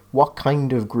what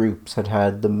kind of groups had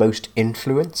had the most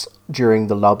influence during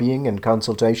the lobbying and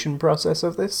consultation process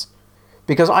of this.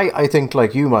 Because I think,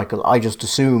 like you, Michael, I just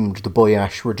assumed the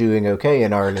Boyash were doing okay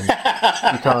in Ireland.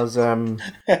 Because I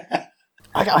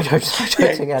don't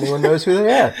think anyone knows who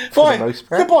they are, for the most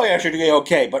part. The Boyash are doing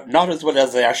okay, but not as well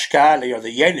as the Ashkali or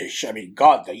the Yenish. I mean,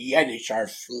 God, the Yenish are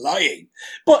flying.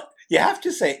 But you have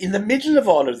to say, in the middle of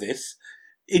all of this,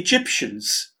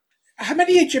 Egyptians. How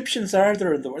many Egyptians are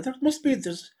there in the world? There must be,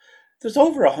 there's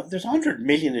 100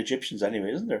 million Egyptians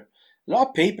anyway, isn't there? A lot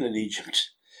of people in Egypt.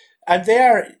 And they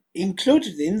are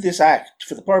included in this act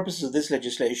for the purposes of this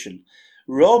legislation.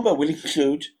 Roma will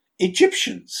include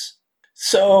Egyptians.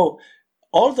 So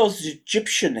all those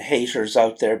Egyptian haters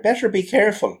out there better be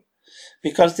careful,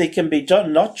 because they can be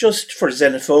done not just for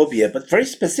xenophobia, but very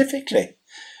specifically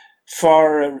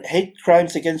for hate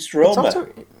crimes against Roma.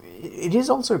 It is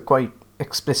also quite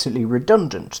explicitly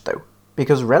redundant, though,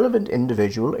 because relevant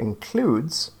individual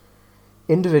includes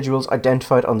individuals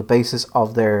identified on the basis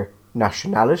of their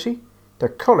nationality, their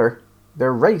colour,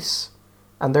 their race,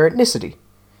 and their ethnicity.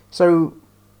 So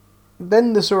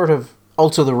then the sort of,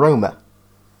 also the Roma.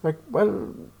 Like,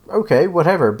 well, okay,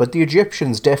 whatever, but the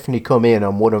Egyptians definitely come in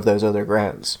on one of those other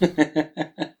grounds.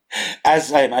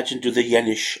 As I imagine do the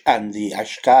Yenish and the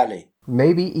Ashkali.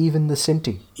 Maybe even the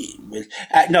Sinti.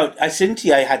 No, a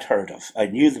Sinti I had heard of. I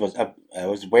knew there was. I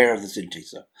was aware of the Sinti,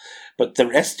 so, but the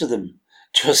rest of them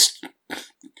just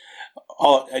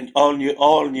all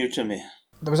new to me.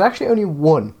 There was actually only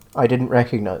one I didn't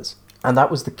recognise, and that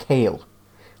was the Kale.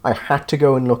 I had to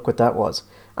go and look what that was,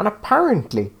 and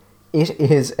apparently it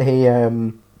is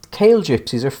a Kale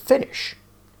gypsies are Finnish,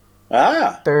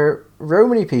 Ah, They're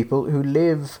Romani people who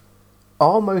live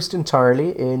almost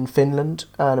entirely in Finland,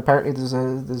 and apparently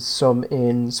there's some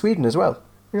in Sweden as well.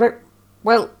 You're like,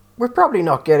 well, we're probably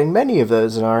not getting many of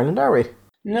those in Ireland, are we?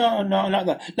 no, no, not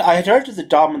that. No, I had heard of the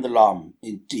Dom and the Lom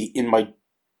in my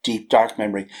deep dark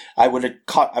memory. I will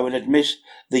admit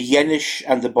the Yenish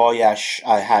and the Boyash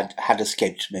I had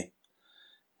escaped me.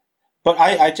 But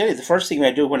I tell you, the first thing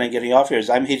I do when I'm getting off here is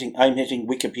I'm hitting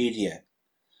Wikipedia,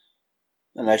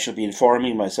 and I shall be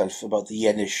informing myself about the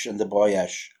Yenish and the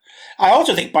Boyash. I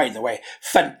also think, by the way,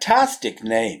 fantastic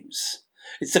names.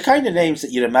 It's the kind of names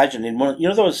that you'd imagine in one. You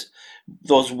know those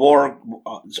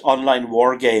online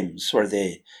war games where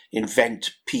they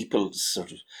invent people's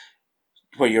sort of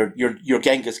where you're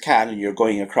Genghis Khan and you're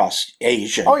going across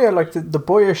Asia. Oh yeah, like the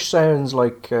boyish sounds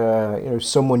like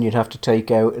someone you'd have to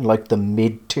take out in like the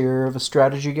mid tier of a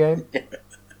strategy game,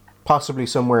 possibly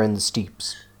somewhere in the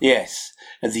steeps. Yes,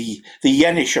 and the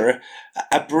Yenish are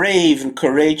a brave and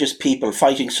courageous people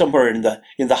fighting somewhere in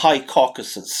the high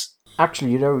Caucasus.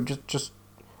 Actually, just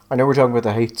I know we're talking about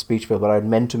the hate speech bill, but I'd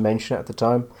meant to mention it at the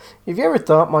time. Have you ever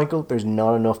thought, Michael, there's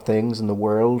not enough things in the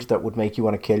world that would make you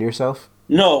want to kill yourself?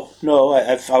 No, no,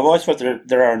 I've always thought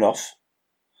there are enough.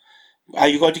 Are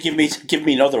you going to give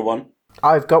me another one?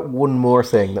 I've got one more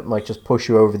thing that might just push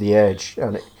you over the edge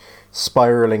and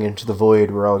spiraling into the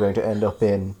void we're all going to end up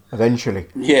in eventually.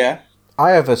 Yeah.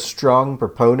 I have a strong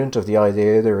proponent of the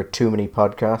idea there are too many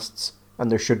podcasts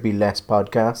and there should be less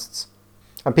podcasts.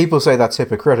 And people say that's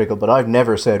hypocritical, but I've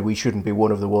never said we shouldn't be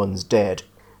one of the ones dead.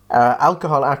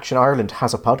 Alcohol Action Ireland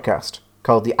has a podcast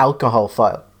called The Alcohol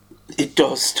File. It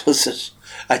does it?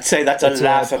 I'd say that's It's a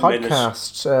laugh a a minute.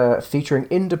 podcast featuring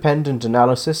independent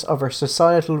analysis of our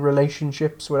societal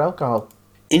relationships with alcohol.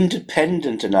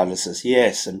 Independent analysis,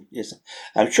 yes, and yes,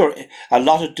 I'm sure a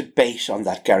lot of debate on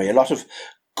that, Gary. A lot of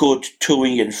good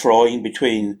toing and froing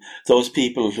between those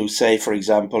people who say, for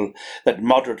example, that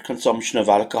moderate consumption of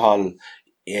alcohol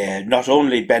not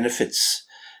only benefits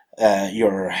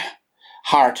your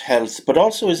heart health, but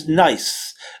also is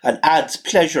nice and adds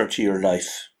pleasure to your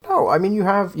life. No, I mean you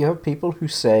have people who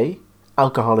say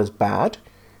alcohol is bad.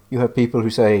 You have people who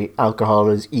say alcohol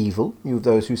is evil. You have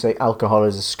those who say alcohol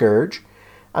is a scourge.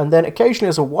 And then occasionally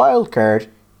as a wild card,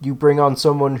 you bring on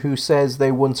someone who says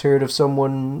they once heard of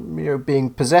someone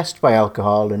being possessed by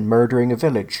alcohol and murdering a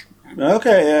village.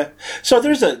 Okay, so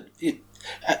there's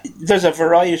a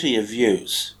variety of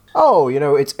views. Oh,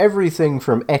 it's everything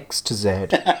from X to Z.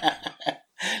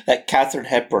 Like Katharine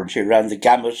Hepburn, she ran the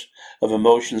gamut of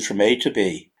emotions from A to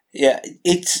B. Yeah,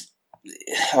 it's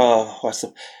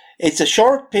a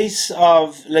short piece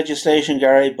of legislation,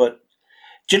 Gary. But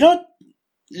do you know?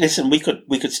 Listen, we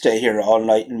could stay here all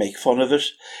night and make fun of it.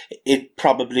 It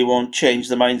probably won't change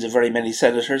the minds of very many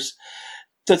senators.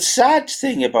 The sad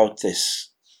thing about this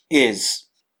is,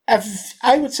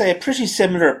 I would say, a pretty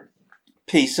similar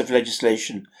piece of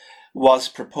legislation was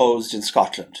proposed in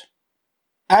Scotland.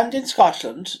 And in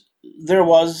Scotland, there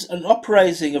was an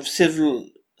uprising of civil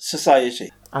society.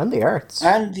 And the arts.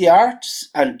 And the arts,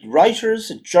 and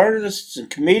writers, and journalists, and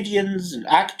comedians, and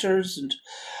actors,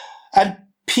 and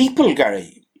people,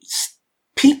 Gary.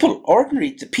 People,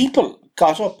 the people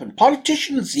got up, and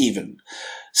politicians even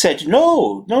said,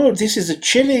 no, this is a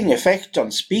chilling effect on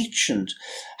speech, and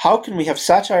how can we have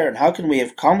satire, and how can we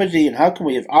have comedy, and how can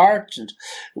we have art, and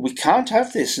we can't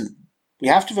have this, and we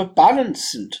have to have a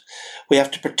balance, and we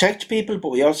have to protect people, but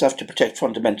we also have to protect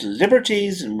fundamental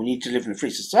liberties, and we need to live in a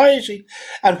free society.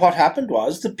 And what happened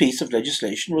was the piece of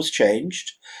legislation was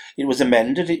changed, it was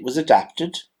amended, it was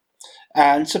adapted,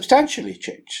 and substantially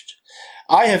changed.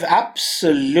 I have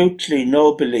absolutely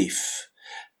no belief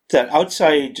that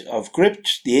outside of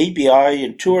Gript, the ABI,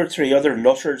 and 2 or 3 other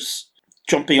nutters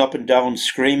jumping up and down,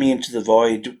 screaming into the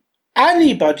void,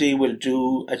 anybody will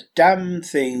do a damn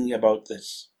thing about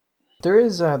this. There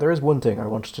is one thing I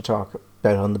wanted to talk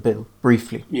about on the bill,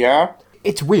 briefly. Yeah?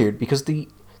 It's weird because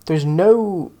there's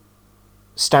no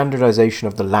standardization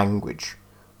of the language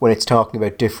when it's talking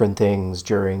about different things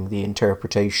during the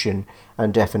interpretation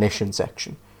and definition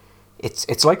section.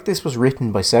 It's like this was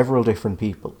written by several different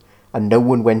people, and no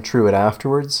one went through it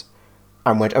afterwards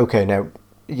and went, okay, now,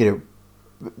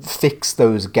 fix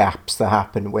those gaps that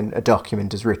happen when a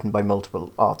document is written by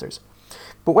multiple authors.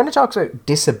 But when it talks about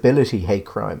disability hate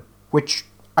crime, which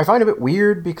I find a bit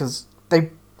weird because they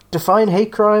define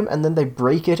hate crime and then they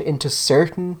break it into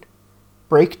certain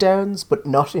breakdowns, but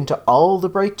not into all the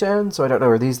breakdowns, so I don't know,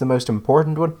 are these the most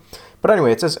important one? But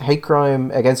anyway, it says hate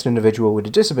crime against an individual with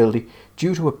a disability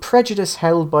due to a prejudice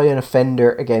held by an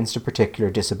offender against a particular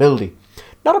disability.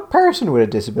 Not a person with a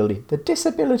disability, the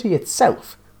disability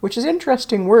itself, which is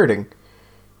interesting wording,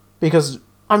 because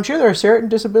I'm sure there are certain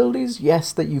disabilities,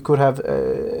 yes, that you could have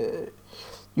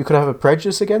a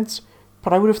prejudice against,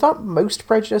 but I would have thought most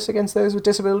prejudice against those with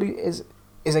disability is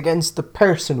against the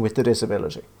person with the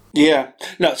disability. Yeah.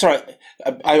 No, sorry.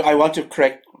 I want to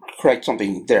correct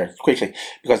something there quickly,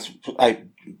 because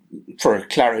for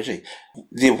clarity,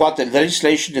 what the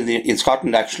legislation in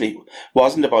Scotland actually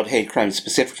wasn't about hate crime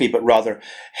specifically, but rather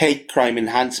hate crime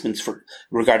enhancements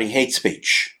regarding hate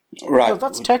speech. Right. Well,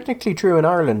 that's technically true in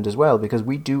Ireland as well, because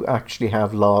we do actually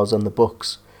have laws on the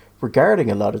books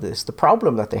regarding a lot of this. The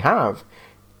problem that they have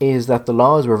is that the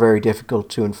laws were very difficult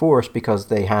to enforce because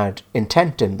they had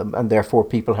intent in them, and therefore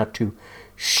people had to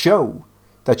show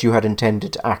that you had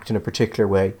intended to act in a particular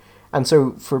way. And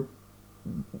so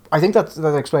I think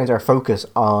that explains our focus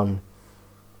on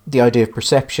the idea of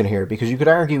perception here, because you could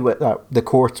argue that the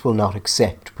courts will not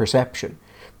accept perception.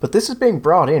 But this is being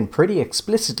brought in pretty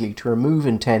explicitly to remove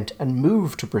intent and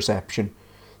move to perception.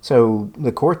 So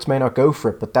the courts may not go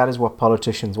for it, but that is what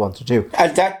politicians want to do.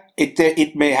 And that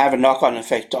it may have a knock-on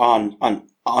effect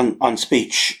on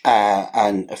speech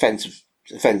and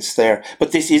offence there.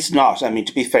 But this is not, I mean,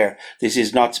 to be fair, this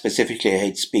is not specifically a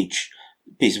hate speech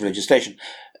piece of legislation.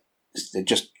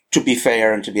 Just to be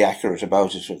fair and to be accurate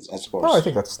about it, I suppose. Oh, I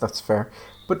think that's fair.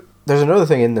 But there's another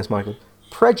thing in this, Michael.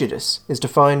 Prejudice is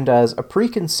defined as a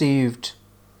preconceived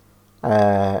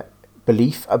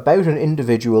belief about an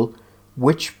individual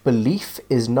which belief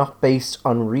is not based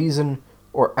on reason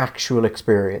or actual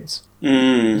experience.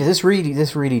 This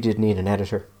really did need an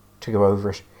editor to go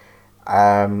over it.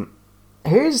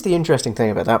 Here's the interesting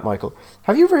thing about that, Michael.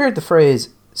 Have you ever heard the phrase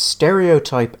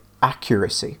stereotype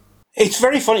accuracy? It's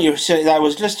very funny you say that. I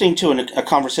was listening to a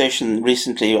conversation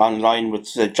recently online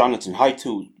with Jonathan Haidt,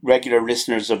 who regular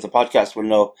listeners of the podcast will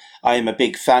know I am a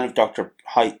big fan of Dr.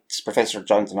 Haidt's, Professor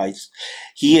Jonathan Haidt.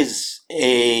 He is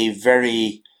a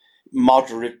very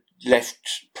moderate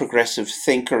left progressive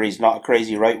thinker. He's not a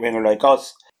crazy right-winger like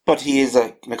us, but he is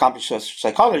an accomplished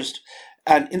psychologist.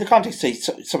 And in the context,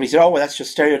 somebody said, oh, well, that's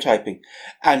just stereotyping.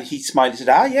 And he smiled and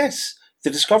said, yes, the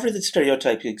discovery that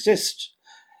stereotypes exist.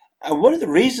 And one of the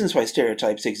reasons why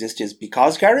stereotypes exist is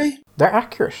because, Gary? They're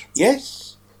accurate.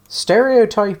 Yes.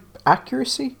 Stereotype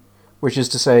accuracy, which is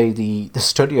to say the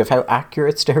study of how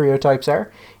accurate stereotypes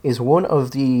are, is one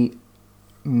of the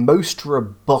most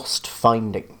robust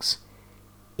findings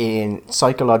in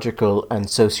psychological and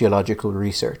sociological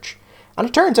research. And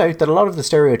it turns out that a lot of the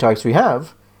stereotypes we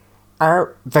have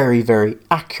are very, very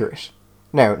accurate.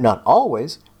 Now, not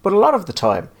always, but a lot of the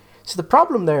time. So the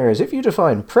problem there is if you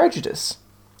define prejudice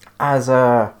as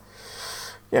a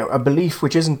belief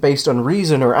which isn't based on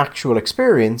reason or actual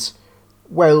experience,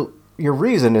 well, your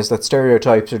reason is that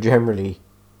stereotypes are generally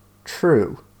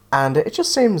true. And it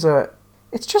just seems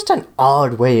it's just an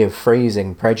odd way of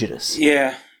phrasing prejudice.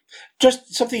 Yeah.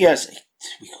 Just something else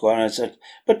we could go on and say,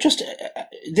 but just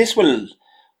this will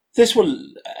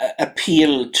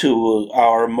appeal to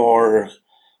our more,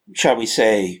 shall we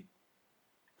say,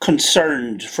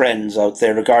 concerned friends out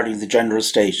there regarding the general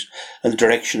state and the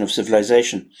direction of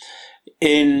civilization.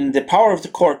 In the power of the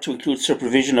court to include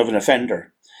supervision of an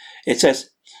offender, it says,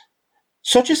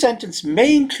 such a sentence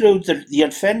may include the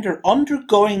offender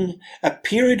undergoing a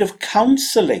period of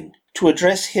counselling to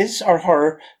address his or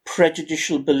her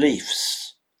prejudicial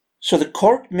beliefs. So the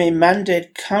court may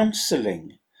mandate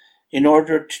counselling in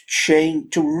order to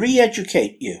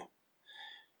re-educate you,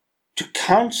 to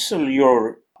counsel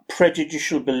your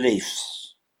prejudicial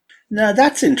beliefs. Now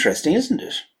that's interesting, isn't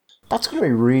it? That's going to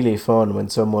be really fun when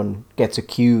someone gets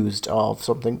accused of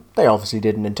something they obviously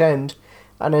didn't intend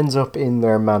and ends up in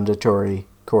their mandatory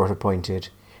court-appointed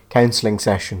counselling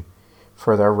session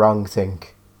for their wrong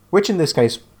think, which in this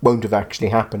case won't have actually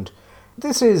happened.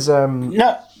 This is...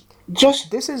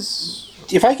 This is...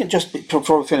 If I can just,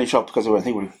 before we finish up, because I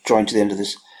think we're drawing to the end of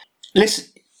this, listen,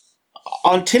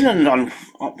 until and on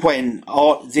when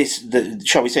all this,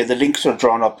 shall we say, the links are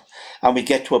drawn up and we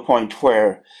get to a point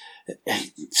where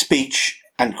speech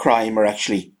and crime are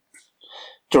actually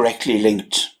directly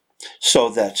linked, so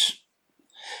that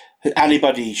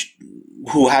anybody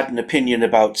who had an opinion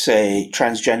about, say,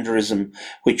 transgenderism,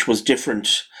 which was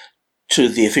different to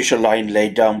the official line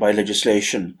laid down by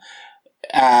legislation,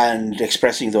 and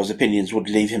expressing those opinions would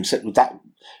leave himself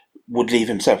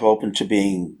open to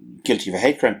being guilty of a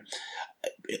hate crime.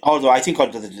 Although I think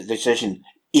under the legislation,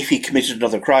 if he committed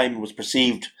another crime and was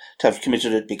perceived to have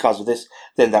committed it because of this,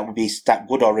 then that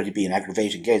would already be an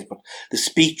aggravating case. But the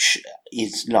speech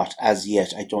is not as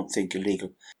yet, I don't think,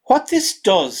 illegal. What this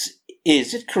does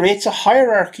is it creates a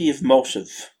hierarchy of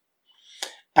motive,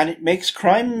 and it makes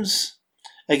crimes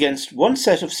against one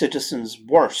set of citizens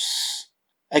worse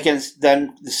against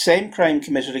than the same crime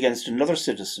committed against another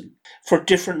citizen for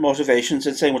different motivations,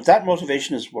 and saying, well, that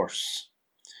motivation is worse.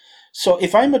 So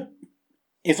I'm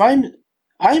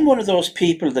one of those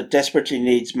people that desperately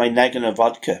needs my naggin of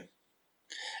vodka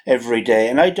every day,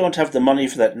 and I don't have the money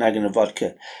for that naggin of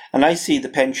vodka, and I see the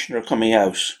pensioner coming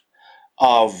out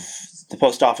of the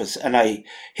post office, and I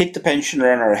hit the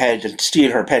pensioner on her head and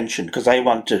steal her pension because I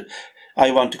want to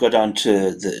go down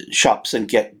to the shops and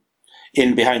get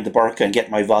in behind the burqa and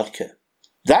get my vodka.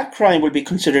 That crime will be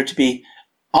considered to be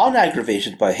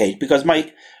unaggravated by hate, because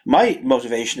my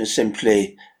motivation is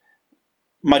simply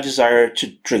my desire to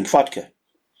drink vodka.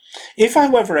 If,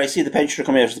 however, I see the pensioner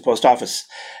coming out of the post office,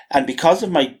 and because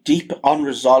of my deep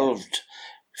unresolved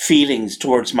feelings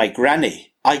towards my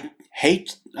granny, I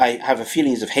have a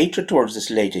feelings of hatred towards this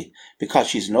lady because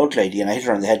she's an old lady, and I hit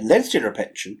her on the head and then steal her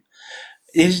pension,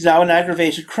 it is now an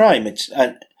aggravated crime.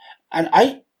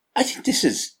 I think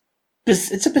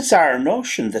it's a bizarre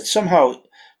notion that somehow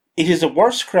it is a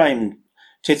worse crime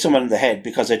to hit someone in the head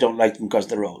because I don't like them because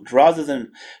they're old, rather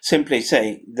than simply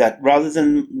saying that, rather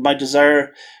than my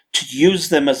desire to use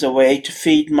them as a way to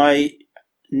feed my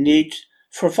need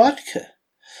for vodka,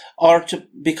 or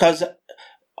because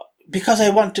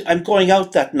I'm going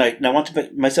out that night and I want to buy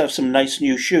myself some nice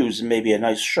new shoes and maybe a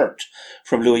nice shirt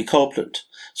from Louis Copeland.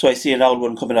 So I see an old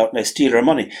one coming out and I steal her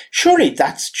money. Surely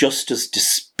that's just as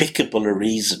despicable a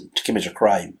reason to commit a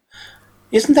crime.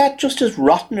 Isn't that just as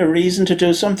rotten a reason to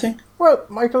do something? Well,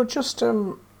 Michael, just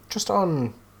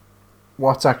on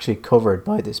what's actually covered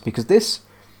by this, because this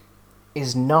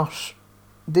is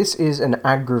an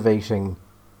aggravating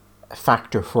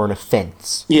factor for an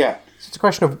offence. Yeah. So it's a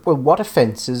question of, well, what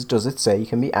offences does it say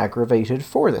can be aggravated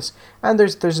for this? And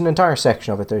there's an entire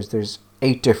section of it. There's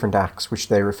 8 different acts which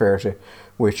they refer to,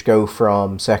 which go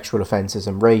from sexual offences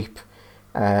and rape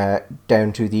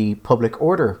down to the Public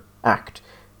Order Act.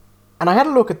 And I had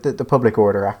a look at the Public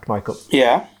Order Act, Michael.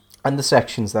 Yeah. And the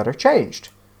sections that are changed.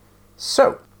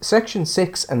 So, Section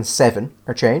 6 and 7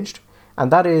 are changed,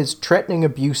 and that is threatening,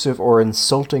 abusive or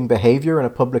insulting behaviour in a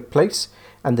public place,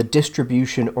 and the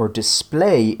distribution or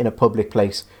display in a public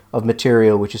place of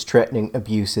material which is threatening,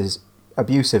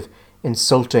 abusive,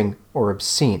 insulting or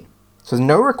obscene. So there's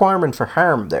no requirement for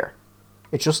harm there.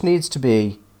 It just needs to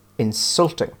be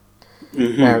insulting.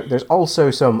 Mm-hmm. Now, there's also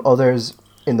some others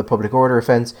in the public order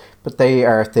offence, but they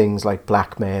are things like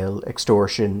blackmail,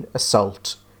 extortion,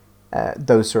 assault,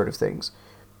 those sort of things.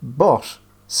 But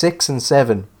 6 and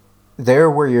 7,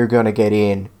 they're where you're going to get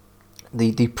in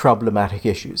the problematic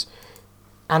issues.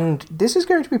 And this is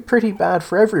going to be pretty bad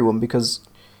for everyone, because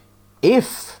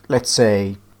if, let's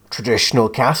say, traditional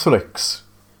Catholics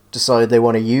decide they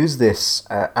want to use this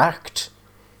act,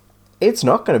 it's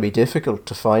not going to be difficult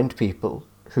to find people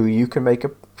who you can make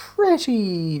a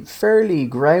fairly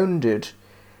grounded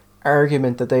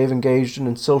argument that they've engaged in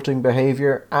insulting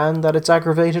behaviour and that it's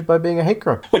aggravated by being a hate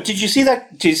crime. But did you see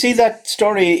that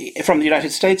story from the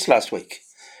United States last week?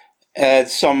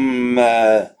 Some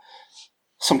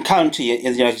county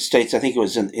in the United States, I think it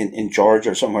was in Georgia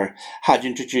or somewhere, had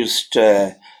introduced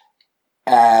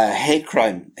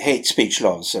hate speech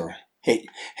laws, or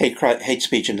hate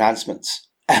speech enhancements,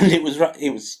 and it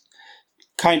was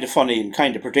kind of funny and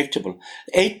kind of predictable.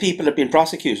 8 people have been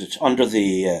prosecuted under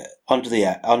the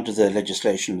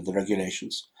legislation, the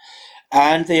regulations,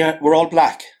 and they were all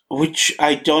black, which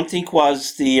I don't think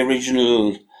was the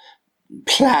original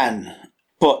plan.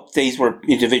 But these were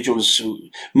individuals who,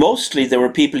 mostly there were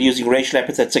people using racial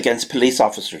epithets against police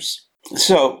officers.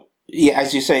 So, yeah,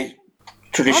 as you say,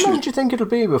 traditionally... How long do you think it'll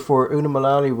be before Una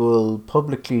Mullally will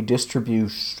publicly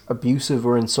distribute abusive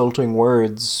or insulting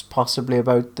words, possibly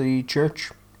about the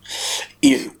church?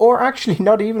 Yeah. Or actually,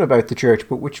 not even about the church,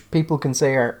 but which people can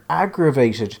say are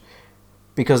aggravated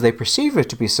because they perceive it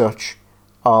to be such,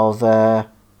 of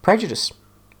prejudice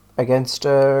against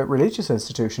a religious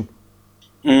institution.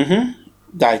 Mm-hmm.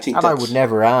 I would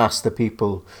never ask that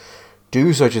people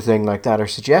do such a thing like that or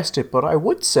suggest it, but I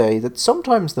would say that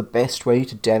sometimes the best way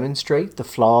to demonstrate the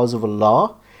flaws of a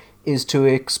law is to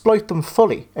exploit them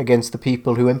fully against the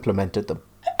people who implemented them.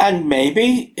 And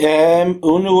maybe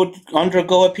Una would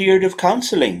undergo a period of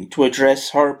counselling to address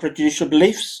her prejudicial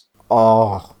beliefs.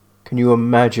 Oh, can you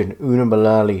imagine Una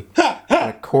Mullally in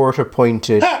a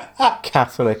court-appointed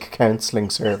Catholic counselling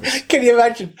service? Can you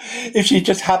imagine if she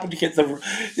just happened to get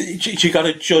she got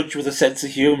a judge with a sense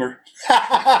of humour?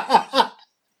 I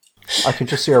can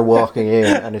just see her walking in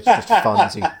and it's just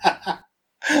Fonzie.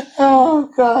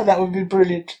 Oh, God, that would be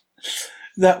brilliant.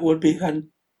 That would be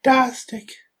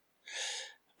fantastic.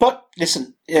 But,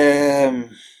 listen, it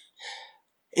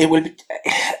will be...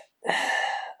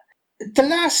 The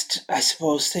last, I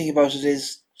suppose, thing about it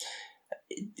is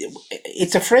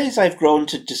it's a phrase I've grown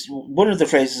to one of the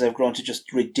phrases I've grown to just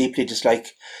deeply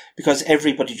dislike, because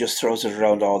everybody just throws it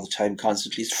around all the time,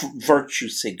 constantly. It's virtue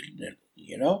signaling,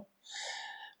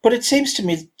 But it seems to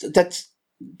me that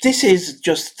this is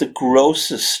just the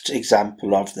grossest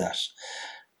example of that.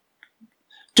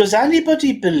 Does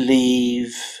anybody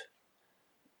believe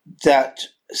that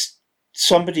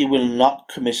somebody will not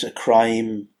commit a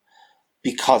crime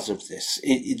because of this?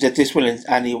 That this will in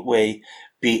any way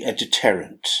be a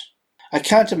deterrent? I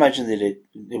can't imagine that it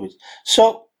would.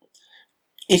 So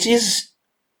it is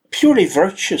purely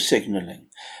virtue signaling.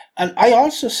 And I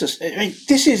also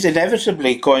this is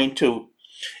inevitably going to,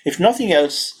 if nothing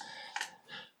else,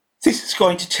 this is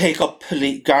going to take up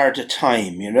Garda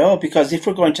time, because if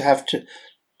we're going to have to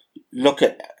look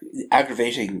at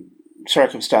aggravating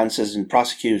circumstances and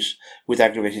prosecute with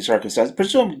aggravating circumstances,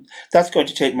 presumably that's going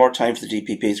to take more time for the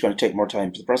DPP, it's going to take more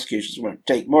time for the prosecutors, it's going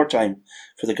to take more time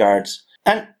for the guards.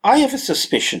 And I have a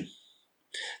suspicion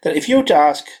that if you were to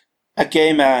ask a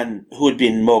gay man who had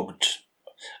been mugged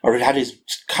or had his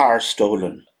car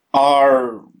stolen,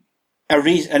 or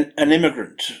an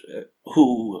immigrant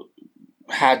who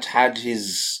had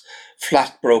his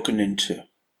flat broken into,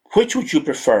 which would you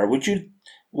prefer? Would you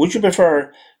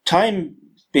prefer time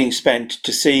being spent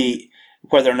to see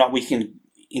whether or not we can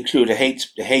include a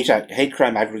hate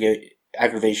crime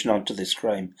aggravation onto this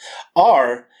crime,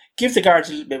 or give the guards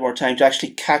a little bit more time to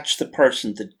actually catch the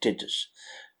person that did it?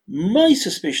 My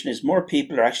suspicion is more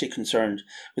people are actually concerned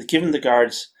with giving the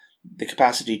guards the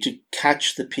capacity to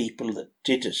catch the people that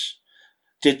did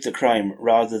the crime,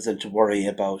 rather than to worry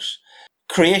about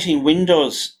creating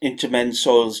windows into men's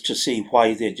souls to see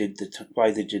why they did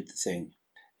the thing.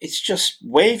 It's just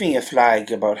waving a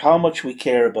flag about how much we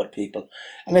care about people.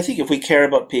 And I think if we care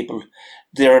about people,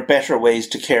 there are better ways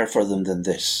to care for them than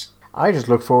this. I just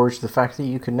look forward to the fact that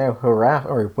you can now harass,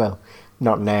 or, well,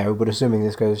 not now, but assuming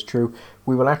this goes true,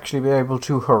 we will actually be able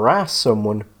to harass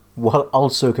someone while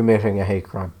also committing a hate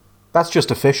crime. That's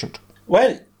just efficient.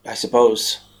 Well, I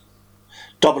suppose.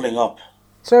 Doubling up.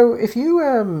 So if you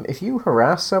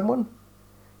harass someone,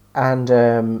 and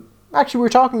actually we were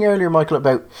talking earlier, Michael,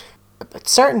 about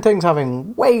certain things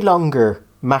having way longer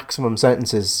maximum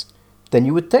sentences than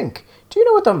you would think. Do you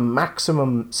know what the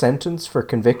maximum sentence for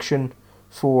conviction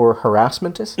for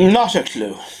harassment is? Not a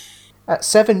clue.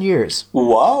 7 years.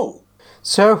 Wow.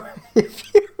 So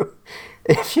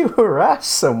if you harass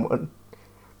someone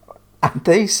and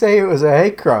they say it was a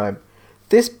hate crime,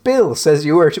 this bill says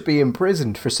you are to be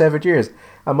imprisoned for 7 years.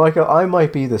 And Michael, I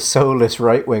might be the soulless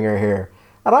right-winger here.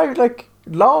 And I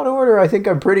law and order I think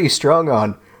I'm pretty strong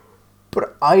on.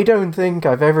 But I don't think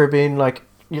I've ever been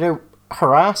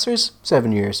harassers,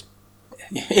 7 years.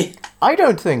 I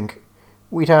don't think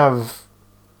we'd have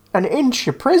an inch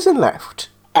of prison left.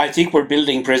 I think we're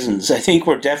building prisons. I think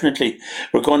we're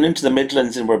going into the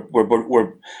Midlands, and we're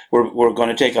going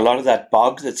to take a lot of that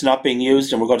bog that's not being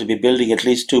used, and we're going to be building at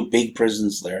least 2 big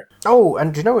prisons there. Oh,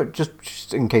 and you know what?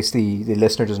 Just in case the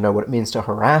listener doesn't know what it means to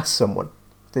harass someone,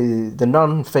 the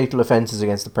Non-Fatal Offences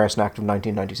Against the Person Act of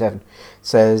 1997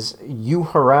 says you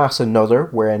harass another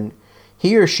when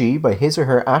he or she, by his or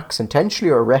her acts,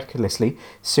 intentionally or recklessly,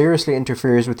 seriously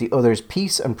interferes with the other's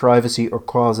peace and privacy, or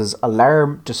causes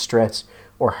alarm, distress,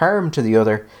 or harm to the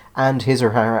other, and his or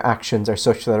her actions are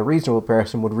such that a reasonable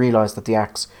person would realise that the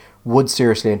acts would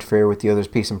seriously interfere with the other's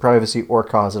peace and privacy, or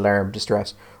cause alarm,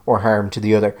 distress, or harm to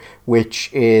the other,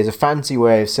 which is a fancy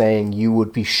way of saying you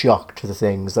would be shocked to the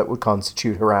things that would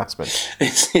constitute harassment.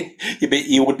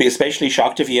 You would be especially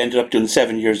shocked if you ended up doing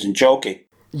 7 years in joking.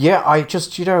 Yeah, I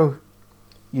just, you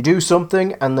do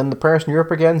something and then the person you're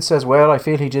up against says, well, I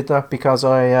feel he did that because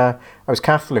I was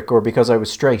Catholic or because I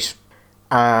was straight.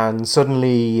 And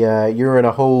suddenly you're in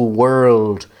a whole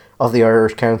world of the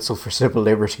Irish Council for Civil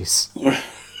Liberties.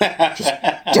 Just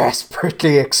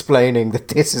desperately explaining that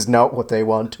this is not what they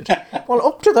wanted. Well,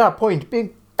 up to that point,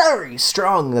 being very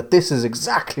strong that this is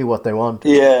exactly what they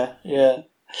wanted. Yeah.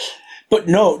 But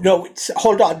no,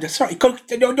 hold on. Sorry.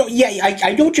 No, yeah,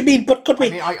 I know what you mean, but could we...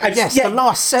 Yes, the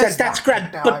law says that's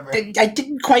grand, no, but I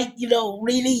didn't quite,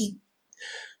 really...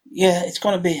 Yeah, it's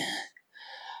going to be...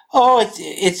 Oh,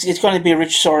 it's going to be a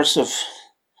rich source of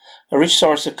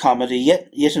comedy,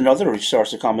 yet another rich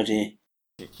source of comedy.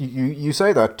 You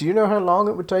say that. Do you know how long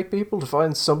it would take people to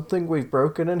find something we've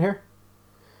broken in here?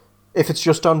 If it's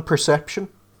just on perception?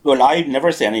 Well, I'd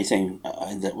never say anything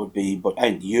that would be, but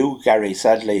you, Gary,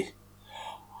 sadly,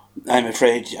 I'm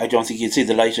afraid I don't think you'd see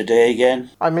the light of day again.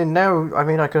 I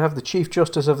could have the Chief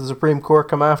Justice of the Supreme Court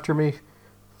come after me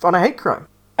on a hate crime.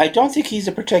 I don't think he's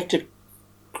a protected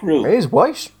crew. He's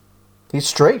white. He's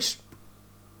straight.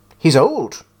 He's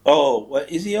old. Oh,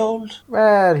 is he old?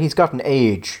 Well, he's got an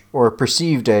age, or a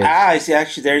perceived age. I see.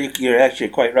 Actually, there you're actually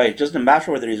quite right. It doesn't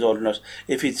matter whether he's old or not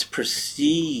if it's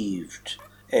perceived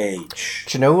age.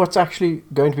 Do you know what's actually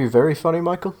going to be very funny,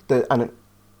 Michael?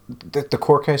 The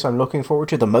court case I'm looking forward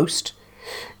to the most?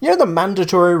 You know the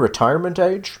mandatory retirement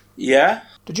age? Yeah.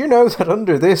 Did you know that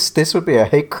under this would be a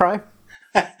hate crime?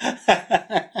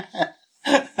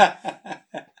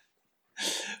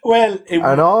 Well,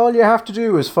 And all you have to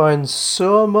do is find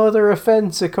some other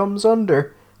offence it comes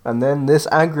under, and then this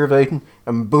aggravating,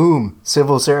 and boom,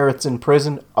 civil service in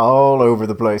prison all over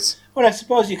the place. well, I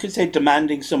suppose you could say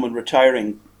demanding someone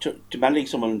demanding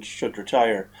someone should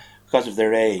retire because of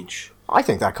their age. I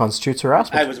think that constitutes I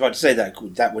harassment, was about to say that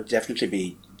would definitely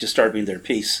be disturbing their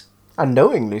peace. and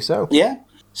knowingly so. Yeah.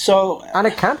 So And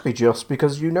it can't be just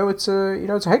because it's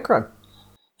a hate crime.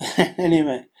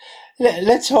 anyway,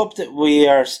 let's hope that we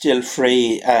are still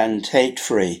free and hate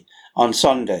free on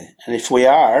Sunday, and if we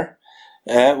are,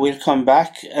 we'll come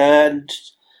back and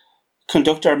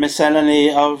conduct our miscellany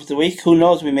of the week. Who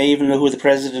knows? We may even know who the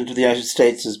president of the United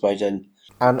States is by then.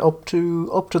 And up to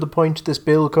the point this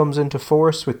bill comes into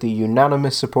force with the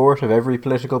unanimous support of every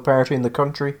political party in the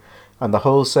country and the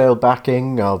wholesale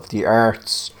backing of the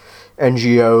arts,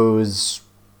 NGOs,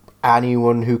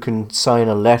 anyone who can sign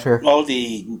a letter. All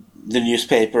the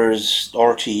newspapers,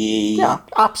 RTE. Yeah,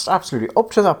 absolutely.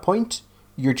 Up to that point,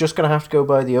 you're just going to have to go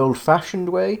by the old-fashioned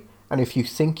way, and if you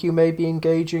think you may be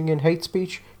engaging in hate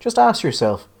speech, just ask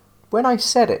yourself, when I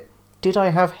said it, did I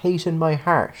have hate in my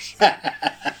heart?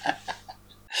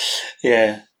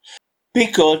 Yeah. Be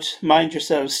good, mind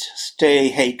yourselves, stay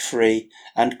hate-free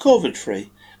and COVID-free.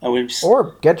 And we'll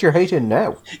Or get your hate in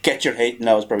now. get your hate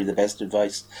now is probably the best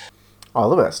advice. All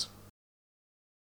the best.